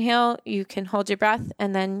 3-stage inhale, you can hold your breath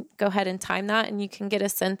and then go ahead and time that, and you can get a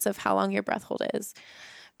sense of how long your breath hold is.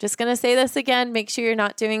 Just going to say this again, make sure you're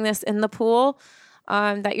not doing this in the pool,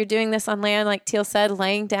 that you're doing this on land, like Teale said,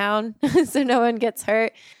 laying down so no one gets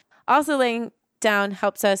hurt. Also, laying down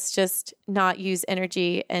helps us just not use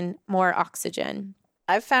energy and more oxygen.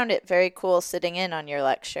 I've found it very cool sitting in on your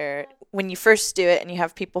lecture when you first do it and you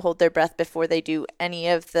have people hold their breath before they do any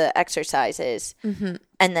of the exercises. Mm-hmm.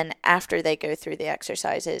 And then after they go through the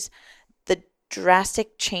exercises, the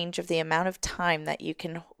drastic change of the amount of time that you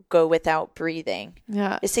can go without breathing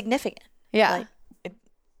is significant. Yeah.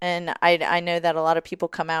 And I know that a lot of people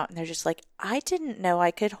come out and they're just like, I didn't know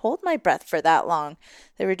I could hold my breath for that long.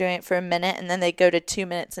 They were doing it for a minute and then they go to 2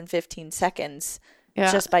 minutes and 15 seconds. Yeah.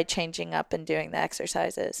 Just by changing up and doing the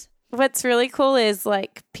exercises. What's really cool is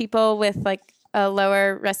like people with like a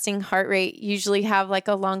lower resting heart rate usually have like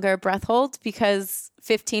a longer breath hold because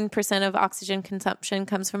 15% of oxygen consumption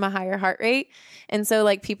comes from a higher heart rate. And so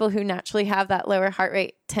like people who naturally have that lower heart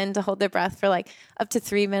rate tend to hold their breath for like up to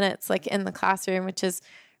 3 minutes, like in the classroom, which is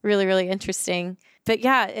really, really interesting. But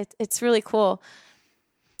yeah, it's really cool.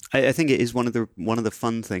 I think it is one of the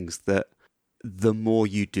fun things that the more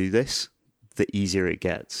you do this, the easier it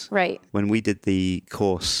gets. Right. When we did the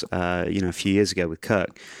course, a few years ago with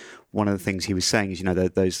Kirk, one of the things he was saying is,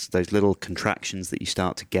 those little contractions that you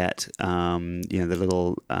start to get, the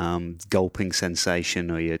little gulping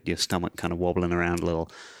sensation or your stomach kind of wobbling around a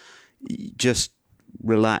little. Just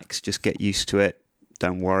relax, just get used to it.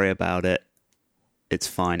 Don't worry about it. It's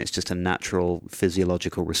fine. It's just a natural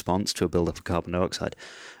physiological response to a buildup of carbon dioxide.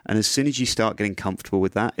 And as soon as you start getting comfortable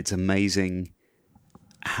with that, it's amazing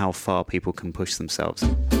how far people can push themselves.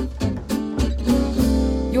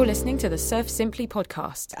 You're listening to the Surf Simply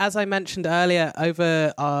podcast. As I mentioned earlier,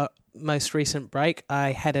 over our most recent break,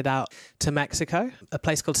 I headed out to Mexico, a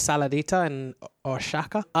place called Saladita in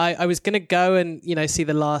Oaxaca. I was going to go and, see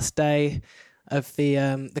the last day of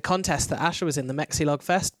the contest that Asher was in, the Mexilog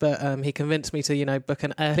Fest, but he convinced me to, book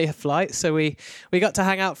an earlier flight. So we got to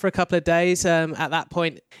hang out for a couple of days. At that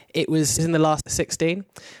point, it was in the last 16.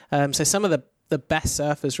 So some of the best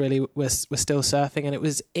surfers really were still surfing, and it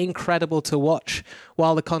was incredible to watch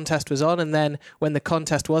while the contest was on. And then when the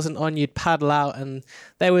contest wasn't on, you'd paddle out, and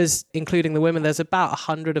there was, including the women, there's about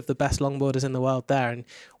 100 of the best longboarders in the world there. And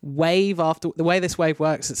wave after, the way this wave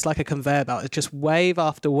works, it's like a conveyor belt. It's just wave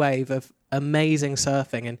after wave of amazing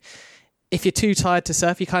surfing. And if you're too tired to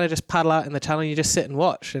surf, you kind of just paddle out in the channel and you just sit and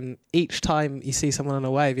watch. And each time you see someone on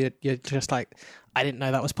a wave, you're just like, I didn't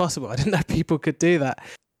know that was possible. I didn't know people could do that.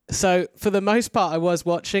 So for the most part, I was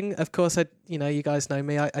watching. Of course, you guys know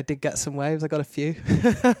me. I did get some waves. I got a few.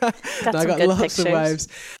 I got lots pictures. of waves.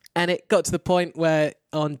 And it got to the point where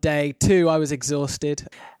on day 2, I was exhausted.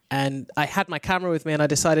 And I had my camera with me, and I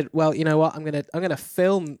decided, well, you know what, I'm gonna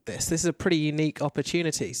film this. This is a pretty unique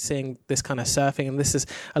opportunity, seeing this kind of surfing, and this is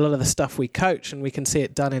a lot of the stuff we coach, and we can see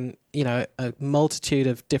it done in a multitude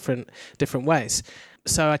of different ways.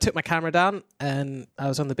 So I took my camera down, and I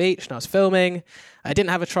was on the beach, and I was filming. I didn't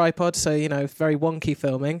have a tripod, so very wonky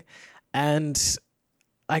filming, and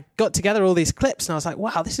I got together all these clips, and I was like,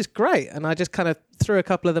 wow, this is great, and I just kind of threw a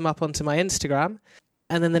couple of them up onto my Instagram.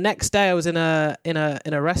 And then the next day I was in a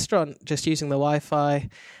restaurant just using the Wi-Fi,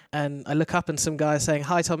 and I look up and some guy saying,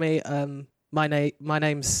 "Hi Tommy, my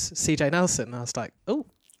name's CJ Nelson." And I was like, "Oh,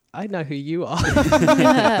 I know who you are."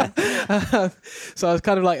 So I was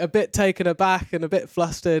kind of like a bit taken aback and a bit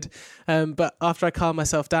flustered. But after I calmed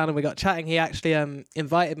myself down and we got chatting, he actually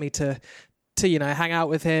invited me to hang out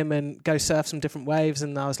with him and go surf some different waves.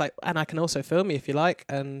 And I was like, and I can also film you if you like.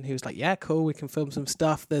 And he was like, yeah, cool, we can film some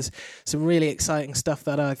stuff. There's some really exciting stuff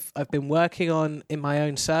that I've been working on in my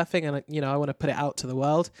own surfing, and I want to put it out to the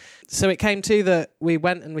world. So it came to that we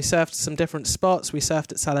went and we surfed some different spots. We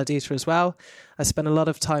surfed at Saladita as well. I spent a lot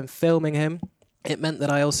of time filming him. It meant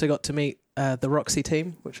that I also got to meet the Roxy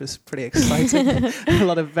team, which was pretty exciting. A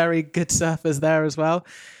lot of very good surfers there as well.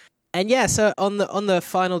 And yeah, so on the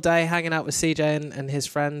final day, hanging out with CJ and his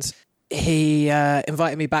friends, he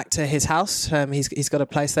invited me back to his house. He's got a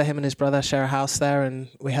place there. Him and his brother share a house there, and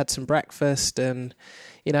we had some breakfast. And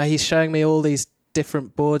he's showing me all these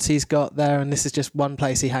different boards he's got there, and this is just one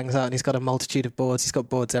place he hangs out, and he's got a multitude of boards. He's got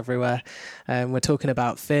boards everywhere. We're talking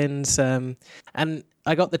about fins, and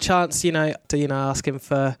I got the chance, to ask him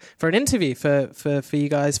for an interview for you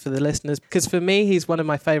guys, for the listeners, because for me, he's one of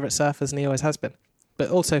my favourite surfers, and he always has been. But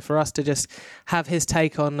also for us to just have his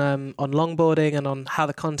take on longboarding and on how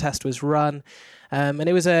the contest was run, and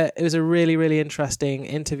it was a really, really interesting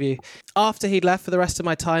interview. After he'd left, for the rest of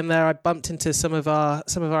my time there, I bumped into some of our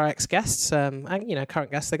ex guests, and current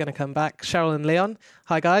guests. They're going to come back. Cheryl and Leon.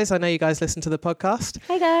 Hi guys, I know you guys listen to the podcast.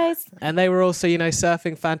 Hey guys. And they were also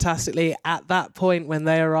surfing fantastically at that point when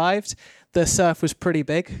they arrived. The surf was pretty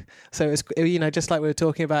big, so it was just like we were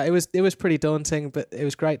talking about. It was pretty daunting, but it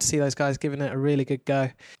was great to see those guys giving it a really good go.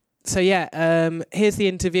 So yeah, here's the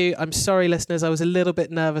interview. I'm sorry, listeners, I was a little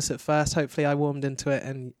bit nervous at first. Hopefully, I warmed into it,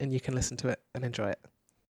 and you can listen to it and enjoy it.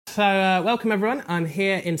 So welcome everyone. I'm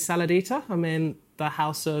here in Saladita. I'm in the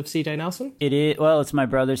house of CJ Nelson. It is. Well, it's my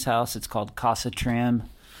brother's house. It's called Casa Trim,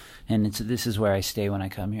 and this is where I stay when I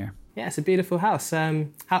come here. Yeah, it's a beautiful house.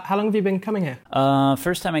 How long have you been coming here?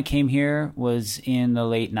 First time I came here was in the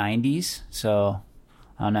late 90s, so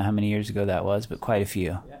I don't know how many years ago that was, but quite a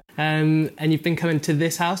few. And you've been coming to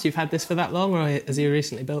this house? You've had this for that long, or has he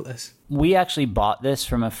recently built this? We actually bought this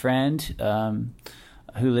from a friend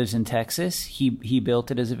who lives in Texas. He built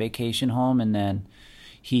it as a vacation home, and then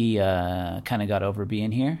he kind of got over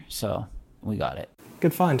being here, so we got it.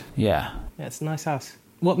 Good find. Yeah. Yeah, it's a nice house.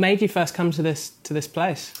 What made you first come to this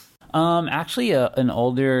place? Actually, an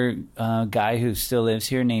older guy who still lives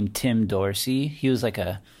here named Tim Dorsey. He was like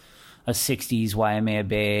a 60s Waimea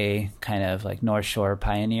Bay kind of like North Shore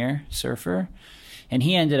pioneer surfer. And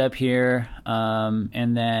he ended up here,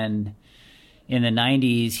 and then in the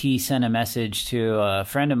 90s, he sent a message to a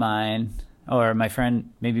friend of mine, or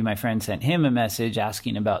maybe my friend sent him a message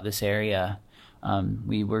asking about this area.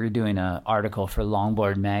 We were doing an article for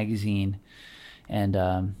Longboard magazine,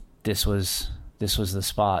 and this was the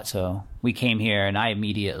spot. So we came here, and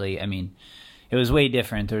it was way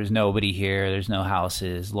different. There was nobody here. There's no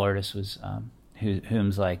houses. Lourdes was,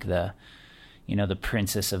 whom's like the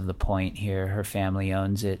princess of the point here. Her family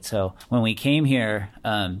owns it. So when we came here,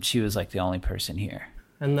 she was like the only person here.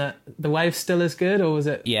 And the wave still as good, or was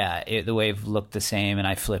it? Yeah, the wave looked the same, and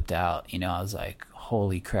I flipped out. I was like,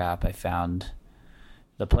 holy crap, I found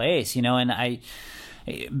the place, and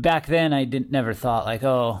back then I never thought like,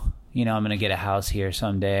 oh, I'm going to get a house here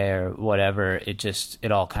someday or whatever.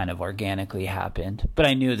 It all kind of organically happened. But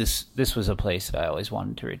I knew this was a place that I always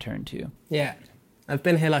wanted to return to. Yeah. I've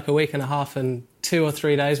been here like a week and a half, and 2 or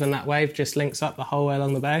 3 days when that wave just links up the whole way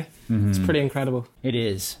along the bay. Mm-hmm. It's pretty incredible. It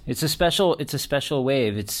is. It's a special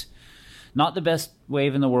wave. It's not the best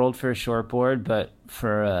wave in the world for a shortboard, but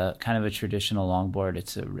for a kind of a traditional longboard,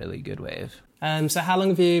 it's a really good wave. So how long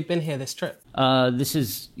have you been here this trip? This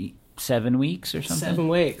is 7 weeks or something. 7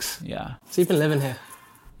 weeks? Yeah. So you've been living here?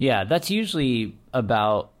 Yeah, that's usually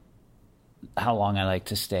about how long I like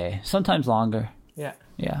to stay. Sometimes longer. Yeah.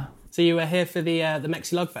 Yeah. So you were here for the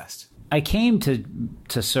Mexi Log Fest? I came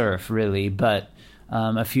to surf, really, but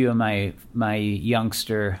a few of my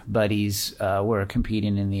youngster buddies were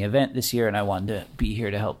competing in the event this year, and I wanted to be here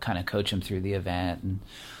to help kind of coach them through the event and,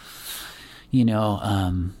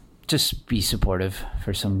 just be supportive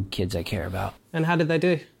for some kids I care about. And how did they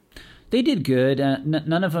do? They did good.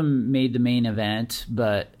 None of them made the main event,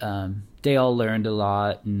 but they all learned a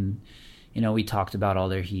lot, and we talked about all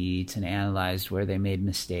their heats and analyzed where they made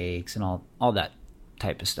mistakes and all that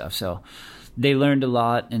type of stuff. So they learned a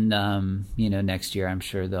lot, and next year I'm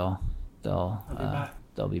sure they'll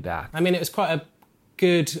be back. I mean, it was quite a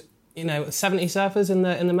good, 70 surfers in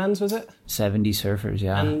the men's, was it? 70 surfers,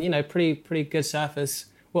 yeah. And pretty good surfers.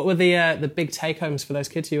 What were the big take homes for those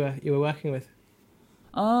kids you were working with?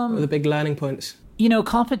 What were the big learning points?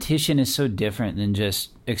 Competition is so different than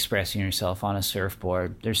just expressing yourself on a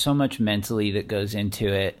surfboard. There's so much mentally that goes into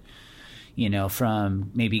it,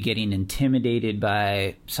 from maybe getting intimidated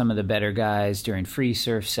by some of the better guys during free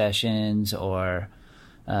surf sessions, or,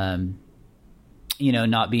 not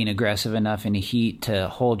being aggressive enough in a heat to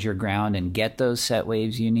hold your ground and get those set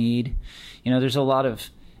waves you need. There's a lot of,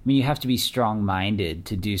 you have to be strong-minded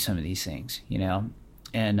to do some of these things,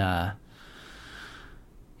 and,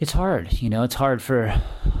 it's hard, it's hard for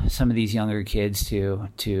some of these younger kids to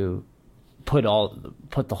put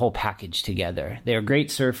the whole package together. They're great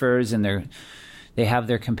surfers, and they have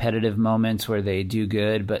their competitive moments where they do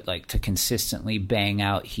good, but like to consistently bang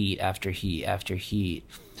out heat after heat after heat,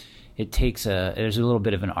 there's a little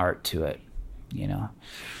bit of an art to it,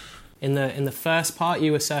 In the first part,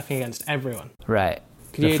 you were surfing against everyone. Right.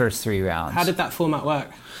 First 3 rounds. How did that format work?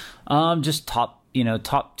 Just top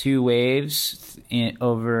 2 waves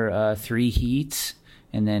over 3 heats,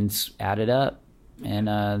 and then added up, and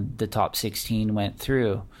the top 16 went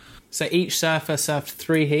through. So each surfer surfed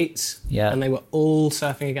 3 heats, yeah, and they were all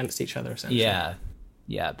surfing against each other, essentially.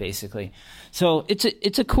 Yeah, basically. So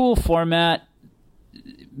it's a cool format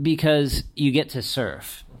because you get to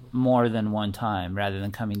surf more than one time rather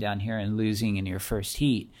than coming down here and losing in your first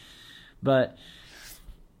heat. But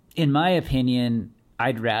in my opinion,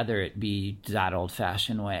 I'd rather it be that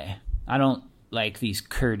old-fashioned way. I don't like these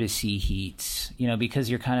courtesy heats, because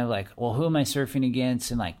you're kind of like, well, who am I surfing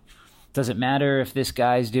against? And like, does it matter if this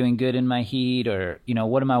guy's doing good in my heat, or,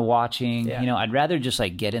 what am I watching? Yeah. I'd rather just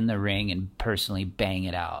like get in the ring and personally bang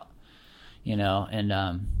it out,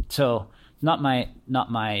 and so not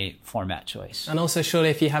my format choice. And also, surely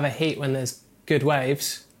if you have a heat when there's good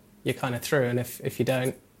waves, you're kind of through, and if you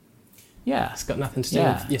don't, yeah, it's got nothing to do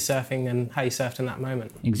with your surfing and how you surfed in that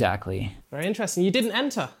moment. Exactly. Very interesting. You didn't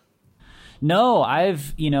enter? No,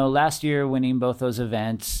 I've, last year winning both those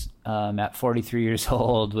events at 43 years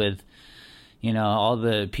old with, all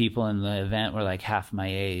the people in the event were like half my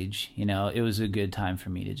age. It was a good time for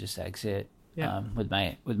me to just exit with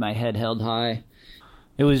my head held high.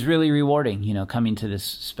 It was really rewarding, coming to this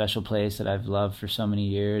special place that I've loved for so many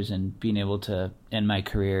years, and being able to end my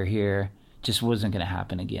career here. Just wasn't going to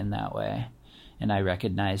happen again that way. And I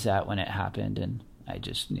recognized that when it happened, and I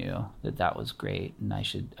just knew that was great, and I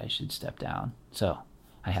should step down. So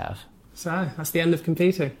I have. So that's the end of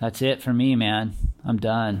competing. That's it for me, man. I'm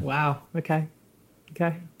done. Wow. Okay.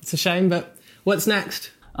 It's a shame, but what's next?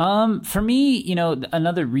 For me,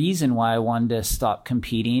 another reason why I wanted to stop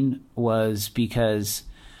competing was because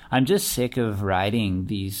I'm just sick of riding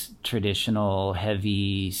these traditional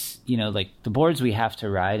heavy, like the boards we have to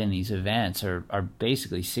ride in these events are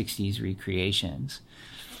basically 60s recreations.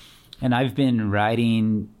 And I've been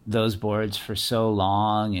riding those boards for so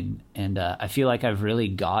long, and I feel like I've really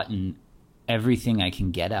gotten everything I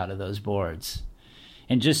can get out of those boards.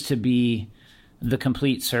 And just to be the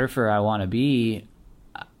complete surfer I want to be,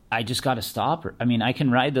 I just got to stop. I mean, I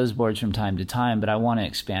can ride those boards from time to time, but I want to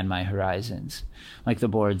expand my horizons, like the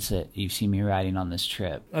boards that you've seen me riding on this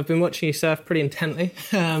trip. I've been watching you surf pretty intently.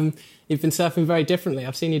 You've been surfing very differently.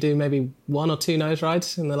 I've seen you do maybe 1 or 2 nose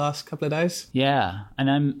rides in the last couple of days. Yeah,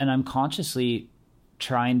 and I'm consciously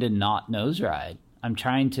trying to not nose ride.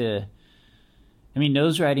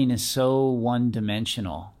 Nose riding is so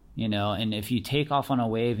one-dimensional, and if you take off on a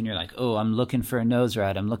wave and you're like, oh, I'm looking for a nose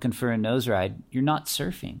ride, you're not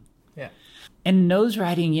surfing. Yeah. And nose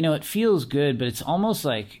riding, it feels good, but it's almost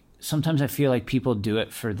like sometimes I feel like people do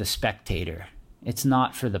it for the spectator. It's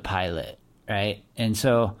not for the pilot, right? And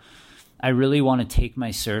so I really want to take my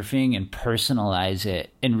surfing and personalize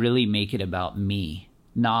it and really make it about me,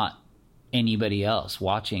 not anybody else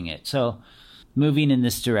watching it. So moving in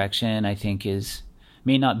this direction, I think,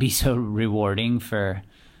 may not be so rewarding for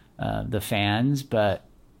the fans, but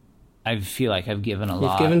I feel like I've given a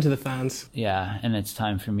lot. You've given to the fans. Yeah, and it's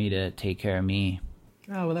time for me to take care of me.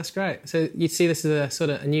 Oh, well, that's great. So you see this as a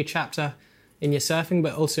sort of a new chapter in your surfing,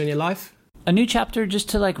 but also in your life? A new chapter just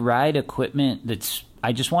to ride equipment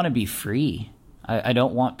I just want to be free. I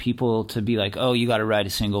don't want people to be like, oh, you got to ride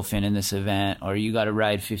a single fin in this event, or you got to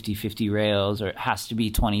ride 50-50 rails, or it has to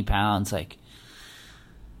be 20 pounds.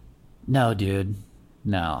 No, dude,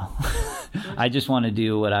 no. I just want to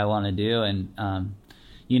do what I want to do. And,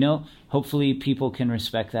 hopefully people can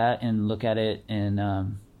respect that and look at it and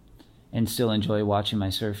still enjoy watching my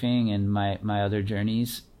surfing and my other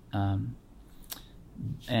journeys.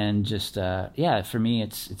 And just for me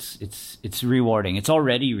it's rewarding. It's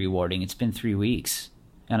already rewarding. It's been 3 weeks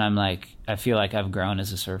and I feel like I've grown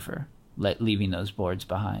as a surfer, leaving those boards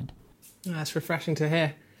behind. Oh, that's refreshing to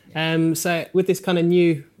hear. So with this kind of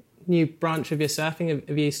new branch of your surfing,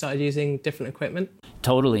 have you started using different equipment?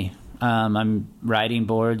 Totally. I'm riding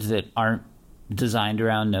boards that aren't designed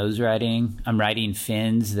around nose riding. I'm riding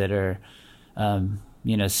fins that are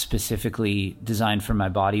specifically designed for my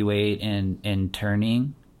body weight and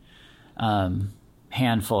turning.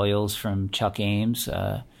 Hand foils from Chuck Ames,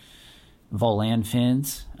 Volan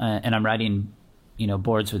fins. And I'm riding,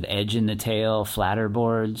 boards with edge in the tail, flatter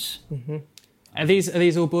boards. Mm-hmm. Are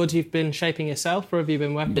these all boards you've been shaping yourself, or have you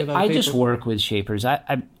been working with other people? I just work with shapers.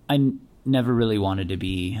 I never really wanted to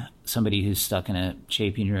be somebody who's stuck in a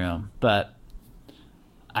shaping room, but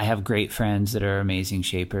I have great friends that are amazing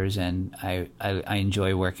shapers, and I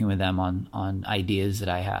enjoy working with them on ideas that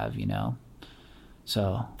I have,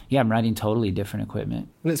 So, yeah, I'm riding totally different equipment.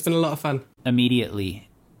 And it's been a lot of fun. Immediately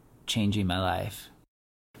changing my life.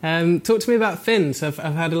 Talk to me about fins. I've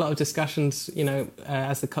had a lot of discussions,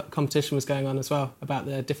 as the competition was going on as well, about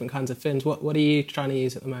the different kinds of fins. What are you trying to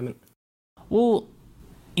use at the moment? Well,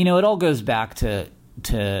 it all goes back to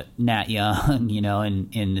Nat Young,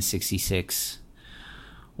 in the 66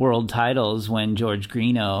 world titles when George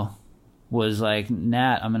Greeno was like,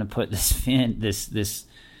 Nat, I'm going to put this fin, this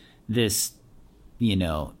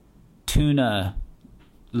tuna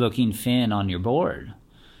looking fin on your board.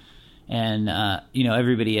 And,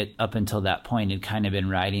 everybody up until that point had kind of been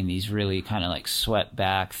riding these really kind of swept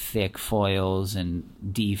back, thick foils and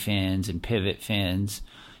D fins and pivot fins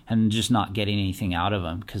and just not getting anything out of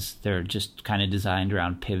them because they're just kind of designed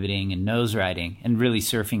around pivoting and nose riding and really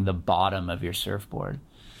surfing the bottom of your surfboard.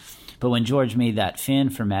 But when George made that fin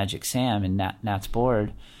for Magic Sam and Nat's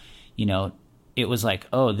board, it was like,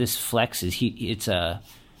 oh, this flexes. It's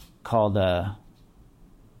called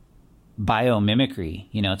biomimicry.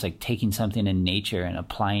 It's like taking something in nature and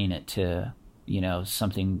applying it to,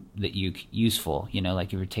 something that useful,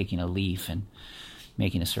 like you were taking a leaf and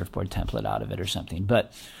making a surfboard template out of it or something.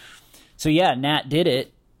 But so yeah, Nat did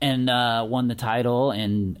it and won the title.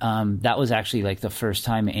 And that was actually the first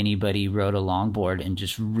time anybody rode a longboard and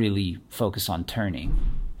just really focused on turning.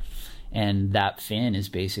 And that fin is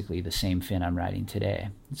basically the same fin I'm riding today.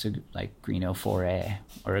 It's a Greeno 4A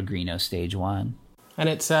or a Greeno Stage 1. And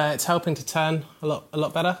it's helping to turn a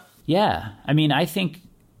lot better? Yeah. I think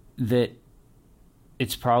that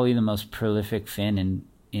it's probably the most prolific fin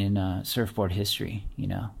in surfboard history,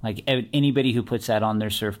 Anybody who puts that on their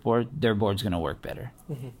surfboard, their board's going to work better.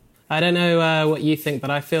 Mm-hmm. I don't know what you think, but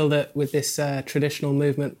I feel that with this traditional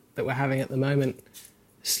movement that we're having at the moment,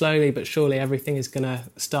 slowly but surely everything is going to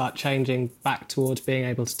start changing back towards being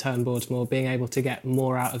able to turn boards more, being able to get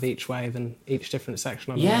more out of each wave and each different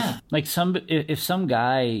section on the wave. Like if some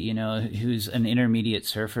guy, you know, who's an intermediate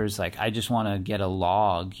surfer is like, I just want to get a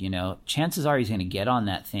log, you know, chances are he's going to get on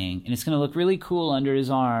that thing and it's going to look really cool under his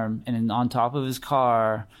arm and on top of his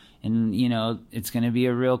car, and, you know, it's going to be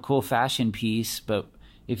a real cool fashion piece. But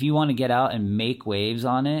if you want to get out and make waves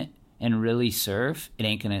on it and really surf,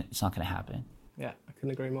 it's not going to happen. Yeah, I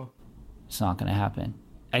couldn't agree more. It's not going to happen.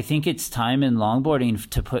 I think it's time in longboarding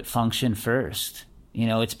to put function first. You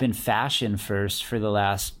know, it's been fashion first for the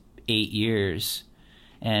last 8 years.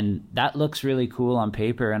 And that looks really cool on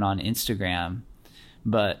paper and on Instagram.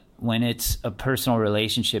 But when it's a personal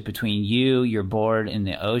relationship between you, your board, and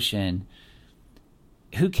the ocean,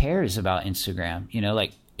 who cares about Instagram? You know,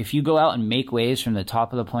 like if you go out and make waves from the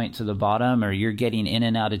top of the point to the bottom, or you're getting in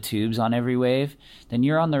and out of tubes on every wave, then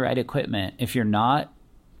you're on the right equipment. If you're not,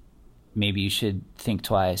 maybe you should think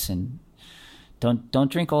twice and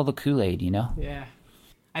don't drink all the Kool-Aid, you know? Yeah.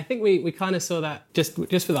 I think we kind of saw that just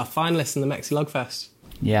with our finalists in the Mexi Log Fest.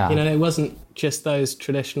 Yeah. You know, it wasn't just those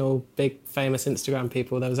traditional big famous Instagram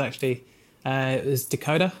people. There was actually, it was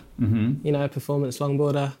Dakota, you know, a performance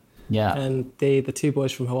longboarder. Yeah. And the two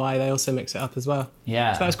boys from Hawaii, they also mix it up as well.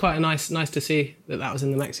 Yeah. So that was quite nice to see that was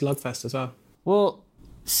in the Mexi Log Fest as well. Well,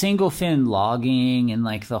 single fin logging and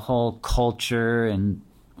like the whole culture and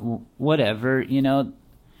whatever, you know,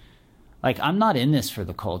 like I'm not in this for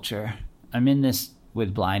the culture. I'm in this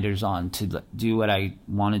with blinders on to do what I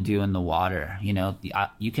want to do in the water. You know,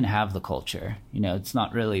 you can have the culture, you know, it's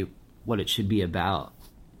not really what it should be about.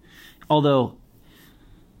 Although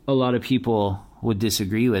a lot of people would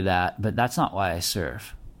disagree with that, but that's not why I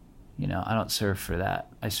surf. You know, I don't surf for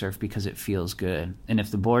that. I surf because it feels good. And if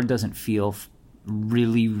the board doesn't feel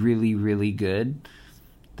really, really, really good,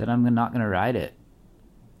 then I'm not going to ride it.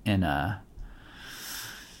 And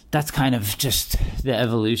that's kind of just the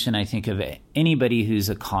evolution, I think, of anybody who's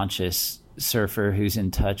a conscious surfer, who's in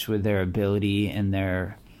touch with their ability and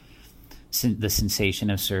the sensation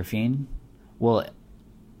of surfing, will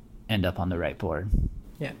end up on the right board.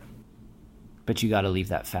 Yeah. But you got to leave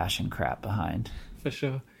that fashion crap behind. For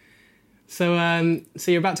sure. So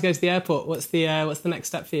you're about to go to the airport. What's the next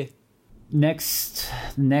step for you?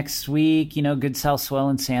 Next week, you know, good south swell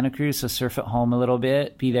in Santa Cruz, so surf at home a little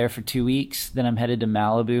bit, be there for 2 weeks. Then I'm headed to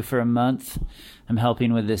Malibu for a month. I'm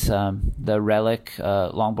helping with this the Relic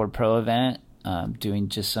Longboard Pro event, doing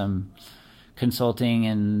just some consulting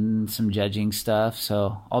and some judging stuff.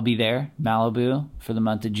 So I'll be there, Malibu, for the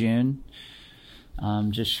month of June.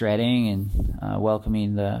 Just shredding and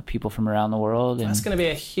welcoming the people from around the world. And that's going to be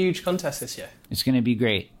a huge contest this year. It's going to be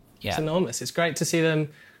great. Yeah, it's enormous. It's great to see them,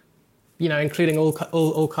 you know, including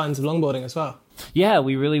all kinds of longboarding as well. Yeah,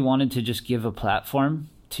 we really wanted to just give a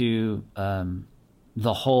platform to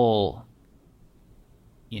the whole,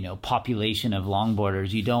 you know, population of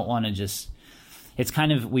longboarders. You don't want to just... It's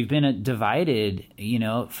kind of... We've been divided, you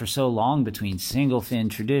know, for so long between single fin,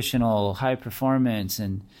 traditional, high performance,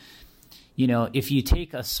 and... You know, if you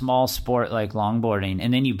take a small sport like longboarding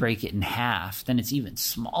and then you break it in half, then it's even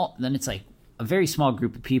small. Then it's like a very small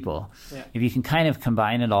group of people. Yeah. If you can kind of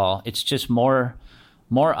combine it all, it's just more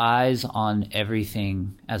eyes on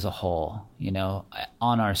everything as a whole, you know,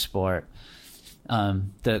 on our sport.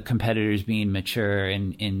 The competitors being mature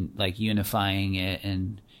and like unifying it.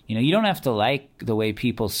 And, you know, you don't have to like the way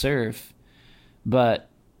people surf, but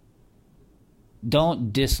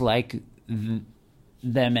don't dislike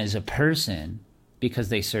them as a person because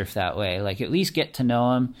they surf that way. Like, at least get to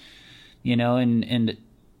know them, you know, and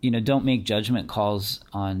you know, don't make judgment calls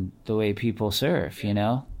on the way people surf, you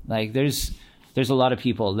know? Like, there's a lot of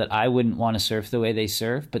people that I wouldn't want to surf the way they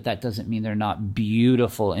surf, but that doesn't mean they're not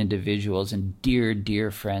beautiful individuals and dear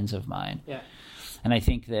friends of mine. Yeah. And I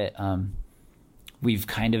think that we've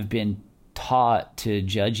kind of been taught to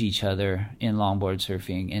judge each other in longboard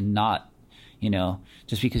surfing, and not, you know,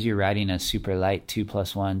 just because you're riding a super light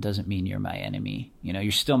 2+1 doesn't mean you're my enemy. You know,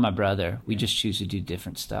 you're still my brother. We just choose to do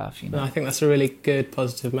different stuff, you know. No, I think that's a really good,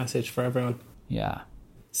 positive message for everyone. Yeah.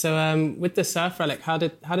 So with the Surf Relic, how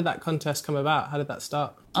did that contest come about? How did that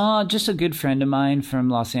start? Just a good friend of mine from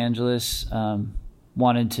Los Angeles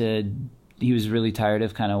he was really tired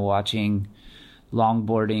of kind of watching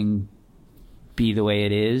longboarding be the way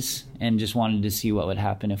it is, and just wanted to see what would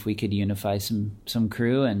happen if we could unify some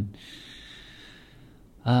crew. And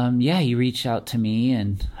he reached out to me,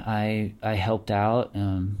 and I helped out.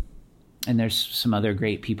 And there's some other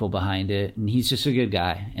great people behind it, and he's just a good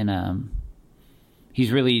guy. And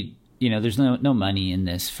he's really, you know, there's no money in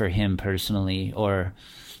this for him personally, or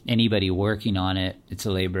anybody working on it, it's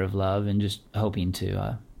a labor of love and just hoping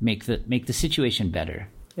to make the situation better.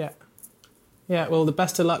 Yeah, well, the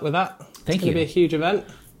best of luck with that. Thank you. It's going to be a huge event.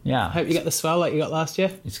 Yeah. I hope you get the swell like you got last year.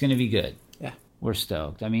 It's going to be good. Yeah. We're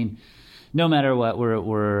stoked. I mean, no matter what, we're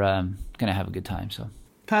going to have a good time. So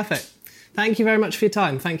perfect. Thank you very much for your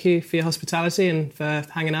time. Thank you for your hospitality and for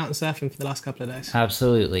hanging out and surfing for the last couple of days.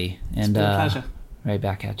 Absolutely. And it's been a pleasure. Right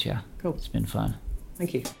back at you. Cool. It's been fun.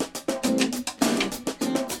 Thank you.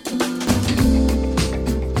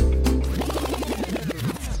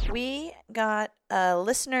 We got a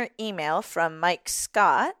listener email from Mike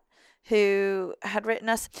Scott, who had written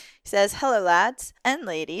us. He says, "Hello, lads and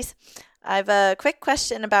ladies. I have a quick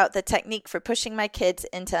question about the technique for pushing my kids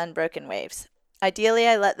into unbroken waves. Ideally,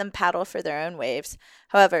 I let them paddle for their own waves.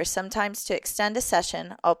 However, sometimes to extend a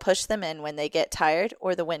session, I'll push them in when they get tired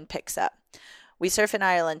or the wind picks up. We surf in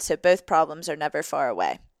Ireland, so both problems are never far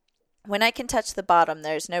away. When I can touch the bottom,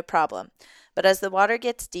 there's no problem. But as the water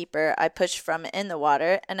gets deeper, I push from in the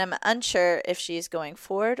water, and I'm unsure if she's going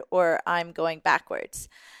forward or I'm going backwards.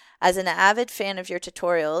 As an avid fan of your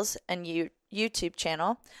tutorials and YouTube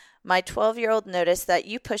channel, my 12-year-old noticed that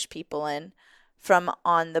you push people in from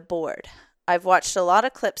on the board. I've watched a lot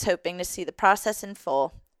of clips hoping to see the process in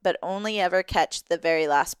full, but only ever catch the very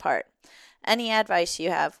last part. Any advice you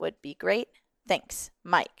have would be great. Thanks,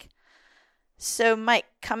 Mike." So, Mike,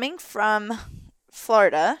 coming from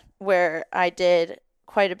Florida, where I did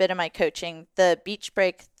quite a bit of my coaching, the beach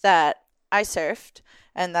break that I surfed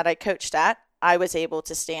and that I coached at, I was able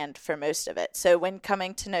to stand for most of it. So when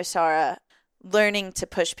coming to Nosara, learning to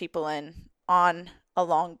push people in on a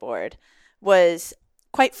longboard was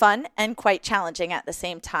quite fun and quite challenging at the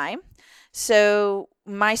same time. So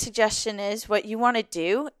my suggestion is, what you want to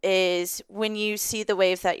do is, when you see the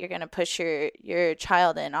wave that you're going to push your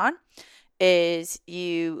child in on, is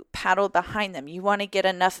you paddle behind them. You want to get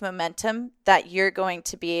enough momentum that you're going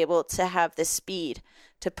to be able to have the speed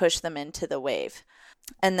to push them into the wave.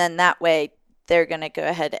 And then that way they're going to go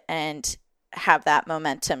ahead and have that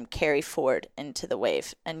momentum carry forward into the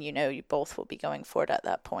wave. And you both will be going forward at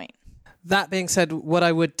that point. That being said, what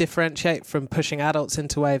I would differentiate from pushing adults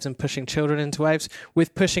into waves and pushing children into waves,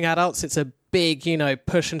 with pushing adults, it's a big,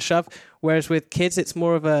 push and shove. Whereas with kids, it's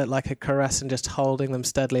more of a caress and just holding them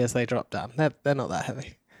steadily as they drop down. They're not that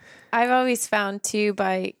heavy. I've always found too,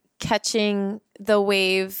 by catching the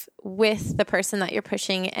wave with the person that you're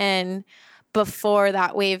pushing in before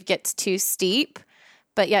that wave gets too steep,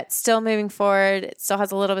 but yet still moving forward, it still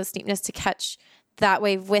has a little bit of steepness to catch that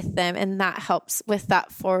wave with them, and that helps with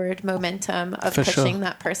that forward momentum of pushing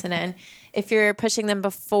that person in. If you're pushing them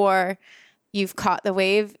before you've caught the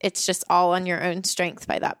wave, it's just all on your own strength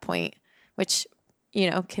by that point, which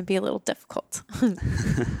can be a little difficult.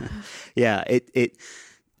 Yeah, it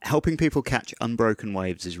helping people catch unbroken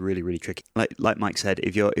waves is really, really tricky. Like Mike said,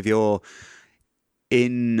 if you're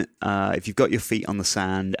in if you've got your feet on the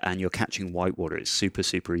sand and you're catching whitewater, it's super,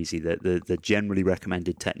 super easy. The generally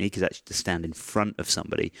recommended technique is actually to stand in front of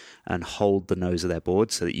somebody and hold the nose of their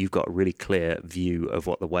board so that you've got a really clear view of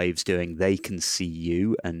what the wave's doing. They can see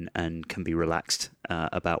you and can be relaxed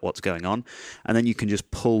about what's going on. And then you can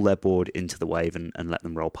just pull their board into the wave and let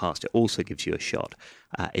them roll past. It also gives you a shot.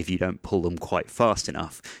 If you don't pull them quite fast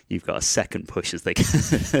enough, you've got a second push as they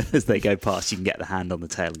as they go past. You can get the hand on the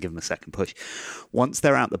tail and give them a second push. Once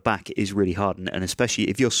they're out the back, it is really hard. And especially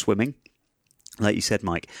if you're swimming, like you said,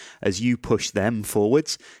 Mike, as you push them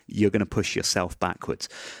forwards, you're going to push yourself backwards.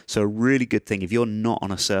 So a really good thing, if you're not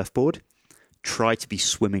on a surfboard, try to be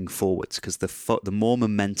swimming forwards, because the more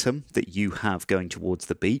momentum that you have going towards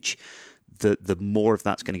the beach, the more of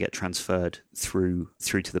that's going to get transferred through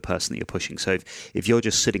to the person that you're pushing. So if you're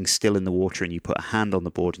just sitting still in the water and you put a hand on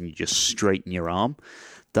the board and you just straighten your arm,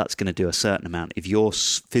 that's going to do a certain amount. If you're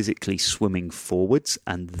physically swimming forwards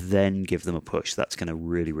and then give them a push, that's going to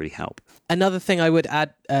really, really help. Another thing I would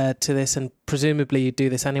add to this, and presumably you do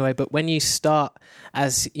this anyway, but when you start,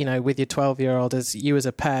 as with your 12-year-old, as you as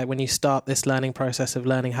a pair, when you start this learning process of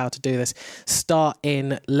learning how to do this, start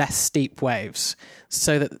in less steep waves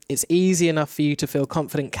so that it's easy enough for you to feel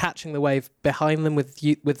confident catching the wave behind them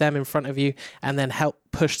with them in front of you, and then help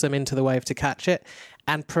push them into the wave to catch it,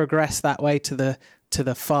 and progress that way to the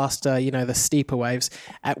faster, the steeper waves,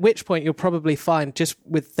 at which point you'll probably find, just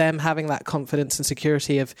with them having that confidence and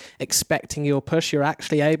security of expecting your push, you're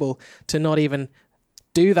actually able to not even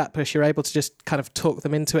do that push. You're able to just kind of talk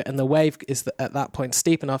them into it, and the wave is at that point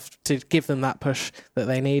steep enough to give them that push that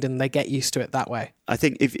they need, and they get used to it that way. I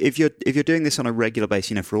think if you're doing this on a regular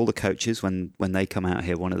basis, for all the coaches when they come out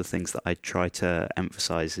here, one of the things that I try to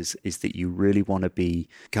emphasize is that you really want to be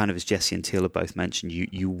kind of, as Jessie and Teale both mentioned,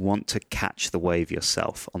 you want to catch the wave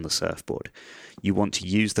yourself on the surfboard. You want to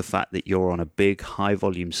use the fact that you're on a big high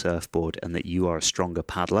volume surfboard and that you are a stronger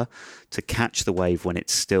paddler to catch the wave when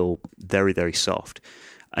it's still very, very soft,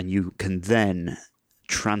 and you can then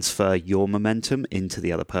transfer your momentum into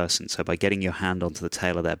the other person. So by getting your hand onto the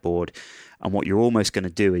tail of their board, and what you're almost going to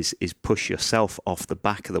do is push yourself off the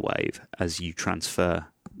back of the wave as you transfer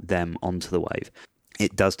them onto the wave.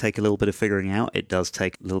 It does take a little bit of figuring out. It does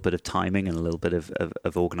take a little bit of timing and a little bit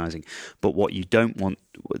of organizing. But what you don't want,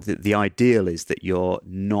 the ideal is that you're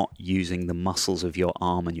not using the muscles of your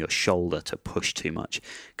arm and your shoulder to push too much,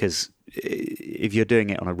 because if you're doing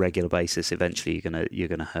it on a regular basis, eventually you're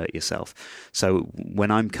gonna hurt yourself. So when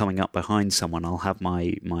I'm coming up behind someone, I'll have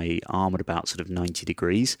my arm at about sort of 90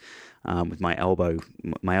 degrees, with my elbow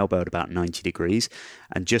at about 90 degrees,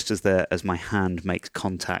 and just as my hand makes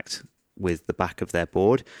contact with the back of their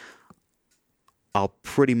board, I'll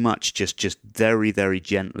pretty much just very, very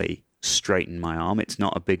gently straighten my arm. It's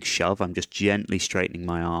not a big shove. I'm just gently straightening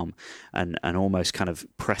my arm and almost kind of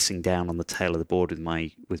pressing down on the tail of the board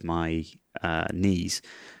with my knees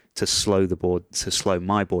to slow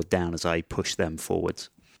my board down as I push them forwards.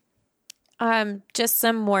 Just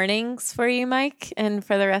some warnings for you, Mike, and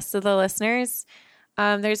for the rest of the listeners.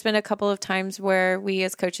 There's been a couple of times where we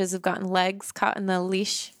as coaches have gotten legs caught in the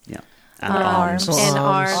leash. Yeah. And arms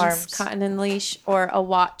caught in a leash, or a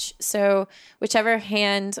watch. So whichever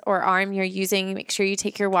hand or arm you're using, make sure you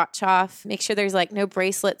take your watch off. Make sure there's no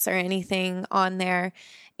bracelets or anything on there,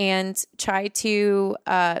 and try to,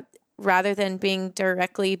 rather than being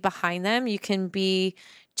directly behind them, you can be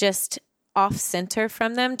just off center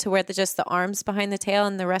from them to where just the arms behind the tail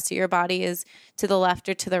and the rest of your body is to the left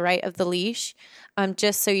or to the right of the leash,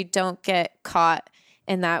 just so you don't get caught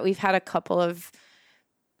in that.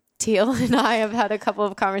 Teale and I have had a couple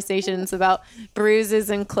of conversations about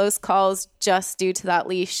bruises and close calls just due to that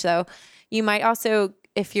leash. So you might also,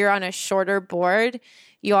 if you're on a shorter board,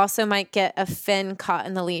 you also might get a fin caught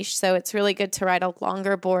in the leash. So it's really good to ride a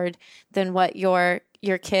longer board than what your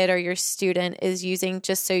kid or your student is using,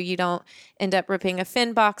 just so you don't end up ripping a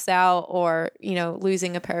fin box out or,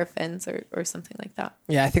 losing a pair of fins or something like that.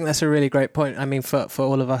 Yeah, I think that's a really great point. I mean, for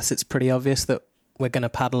all of us, it's pretty obvious that we're going to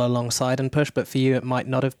paddle alongside and push, but for you it might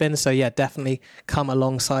not have been. So yeah, definitely come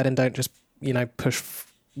alongside and don't just push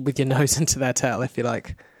with your nose into their tail, if you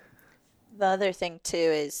like. The other thing too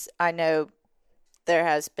is, I know there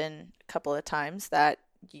has been a couple of times that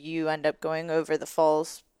you end up going over the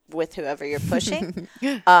falls with whoever you're pushing.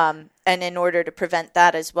 And in order to prevent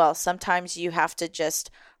that as well, sometimes you have to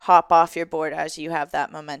just hop off your board as you have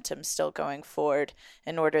that momentum still going forward,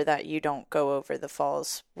 in order that you don't go over the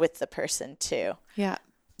falls with the person too. Yeah.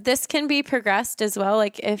 This can be progressed as well.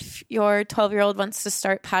 Like if your 12-year-old wants to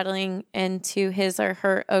start paddling into his or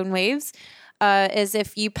her own waves, is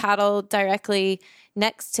if you paddle directly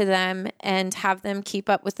next to them and have them keep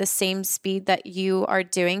up with the same speed that you are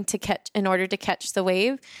doing in order to catch the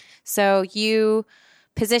wave. So you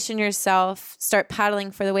position yourself, start paddling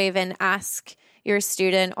for the wave, and ask your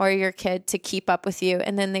student or your kid to keep up with you,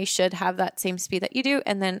 and then they should have that same speed that you do,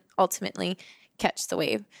 and then ultimately catch the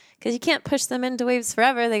wave. Because you can't push them into waves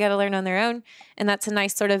forever. They got to learn on their own, and that's a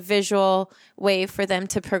nice sort of visual way for them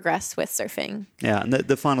to progress with surfing. Yeah, and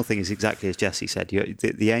the final thing is exactly as Jessie said.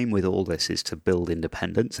 The aim with all this is to build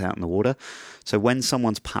independence out in the water. So when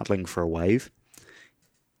someone's paddling for a wave,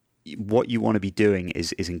 what you want to be doing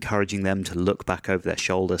is encouraging them to look back over their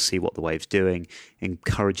shoulder, see what the wave's doing,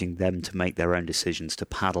 encouraging them to make their own decisions, to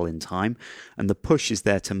paddle in time. And the push is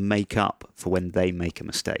there to make up for when they make a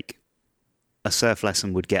mistake. A surf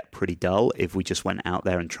lesson would get pretty dull if we just went out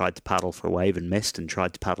there and tried to paddle for a wave and missed, and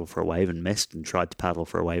tried to paddle for a wave and missed, and tried to paddle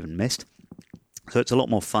for a wave and missed. So it's a lot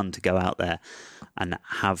more fun to go out there and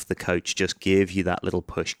have the coach just give you that little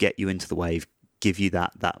push, get you into the wave, give you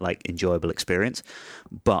that enjoyable experience.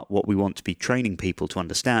 But what we want to be training people to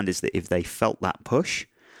understand is that if they felt that push,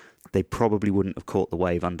 they probably wouldn't have caught the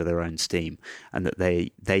wave under their own steam, and that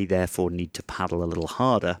they therefore need to paddle a little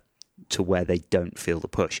harder to where they don't feel the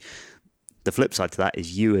push. The flip side to that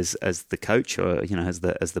is you as the coach, or as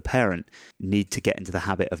the parent, need to get into the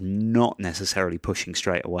habit of not necessarily pushing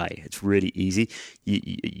straight away. It's really easy.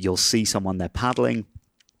 You'll see someone, they're paddling,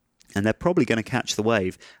 and they're probably going to catch the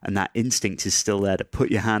wave, and that instinct is still there to put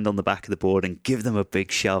your hand on the back of the board and give them a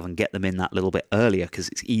big shove and get them in that little bit earlier because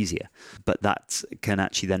it's easier. But that can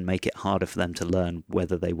actually then make it harder for them to learn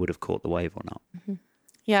whether they would have caught the wave or not. Mm-hmm.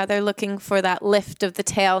 Yeah, they're looking for that lift of the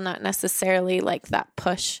tail, not necessarily like that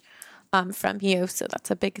push from you. So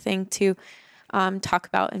that's a big thing to talk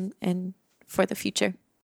about and for the future.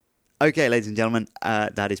 Okay, ladies and gentlemen,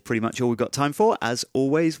 that is pretty much all we've got time for. As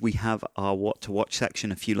always, we have our What to Watch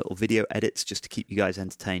section, a few little video edits just to keep you guys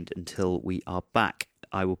entertained until we are back.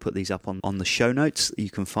 I will put these up on the show notes. You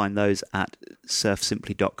can find those at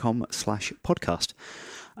surfsimply.com/podcast.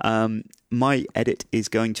 My edit is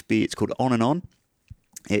going to be, it's called On and On.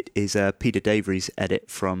 It is Peter Davery's edit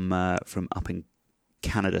from up in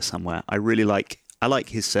Canada somewhere. I like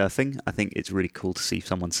his surfing. I think it's really cool to see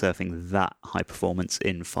someone surfing that high performance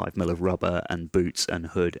in 5mm of rubber and boots and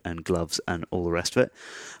hood and gloves and all the rest of it.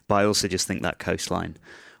 But I also just think that coastline,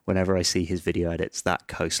 whenever I see his video edits, that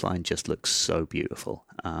coastline just looks so beautiful.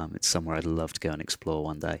 It's somewhere I'd love to go and explore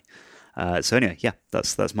one day. So anyway, yeah,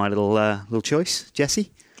 that's my little choice.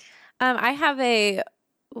 Jessie? I have a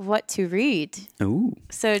what to read. Ooh,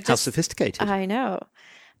 so just, how sophisticated. I know.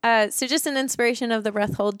 So just an inspiration of the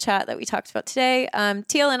breath hold chat that we talked about today.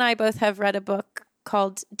 Teale and I both have read a book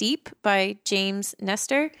called Deep by James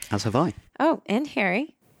Nestor. As have I. Oh, and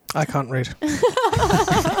Harry. I can't read.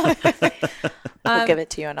 We'll give it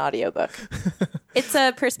to you in audiobook. It's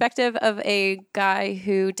a perspective of a guy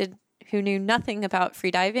who knew nothing about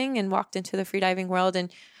freediving and walked into the freediving world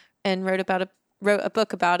and wrote a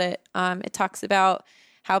book about it. It talks about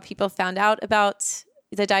how people found out about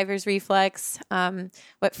the diver's reflex,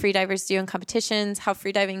 what freedivers do in competitions, how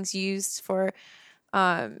freediving's used for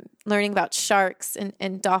learning about sharks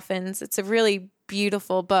and dolphins. It's a really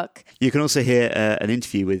beautiful book. You can also hear an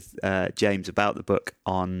interview with James about the book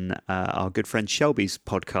on our good friend Shelby's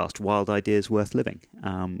podcast, Wild Ideas Worth Living,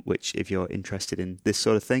 which, if you're interested in this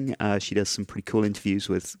sort of thing, she does some pretty cool interviews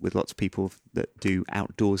with lots of people that do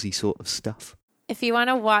outdoorsy sort of stuff. If you want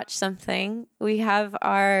to watch something, we have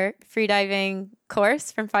our freediving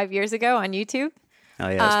course from 5 years ago on YouTube. Oh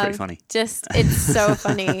yeah, that's pretty funny. It's so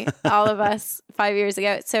funny. All of us 5 years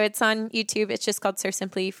ago. So it's on YouTube. It's just called Surf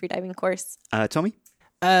Simply Freediving Course. Tommy?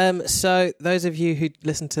 So those of you who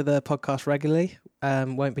listen to the podcast regularly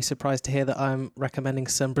won't be surprised to hear that I'm recommending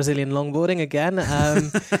some Brazilian longboarding again.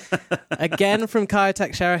 Again from Caio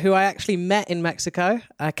Teixeira, who I actually met in Mexico.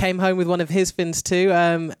 I came home with one of his fins too,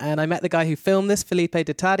 and I met the guy who filmed this, Felipe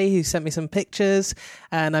Dettadi, who sent me some pictures,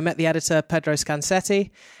 and I met the editor, Pedro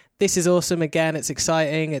Scansetti. This is awesome. Again, it's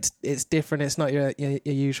exciting. It's different. It's not your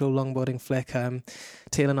usual longboarding flick.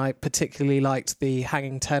 Teale and I particularly liked the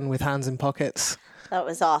hanging 10 with hands in pockets. That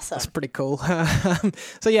was awesome. That's pretty cool.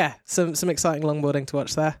 So yeah, some exciting longboarding to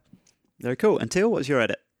watch there. Very cool. And Teale, what's your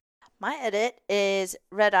edit? My edit is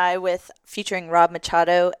Red Eye featuring Rob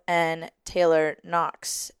Machado and Taylor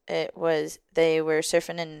Knox. They were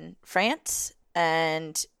surfing in France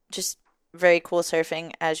and just very cool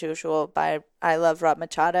surfing as usual. I love Rob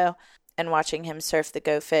Machado, and watching him surf the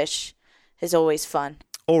Go Fish is always fun.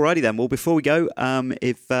 Alrighty then. Well, before we go,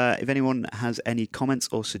 if anyone has any comments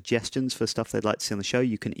or suggestions for stuff they'd like to see on the show,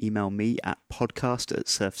 you can email me at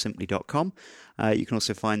podcast@surfsimply.com. You can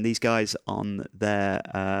also find these guys on their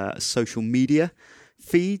social media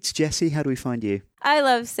feeds. Jessie, how do we find you? I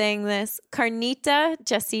love saying this. Carnita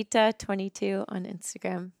Jessita 22 on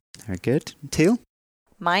Instagram. Very good. Teale?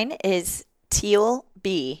 Mine is Teale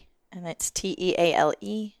B, and it's Teale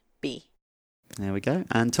B. There we go.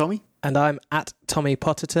 And Tommy? And I'm at Tommy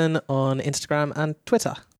Potterton on Instagram and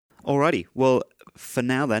Twitter. Alrighty. Well, for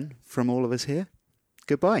now then, from all of us here,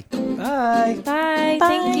 goodbye. Bye. Bye.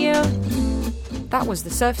 Thank you. That was the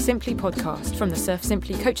Surf Simply podcast from the Surf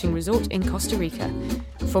Simply Coaching Resort in Costa Rica.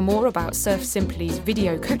 For more about Surf Simply's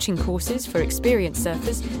video coaching courses for experienced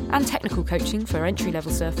surfers and technical coaching for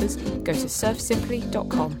entry-level surfers, go to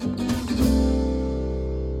surfsimply.com.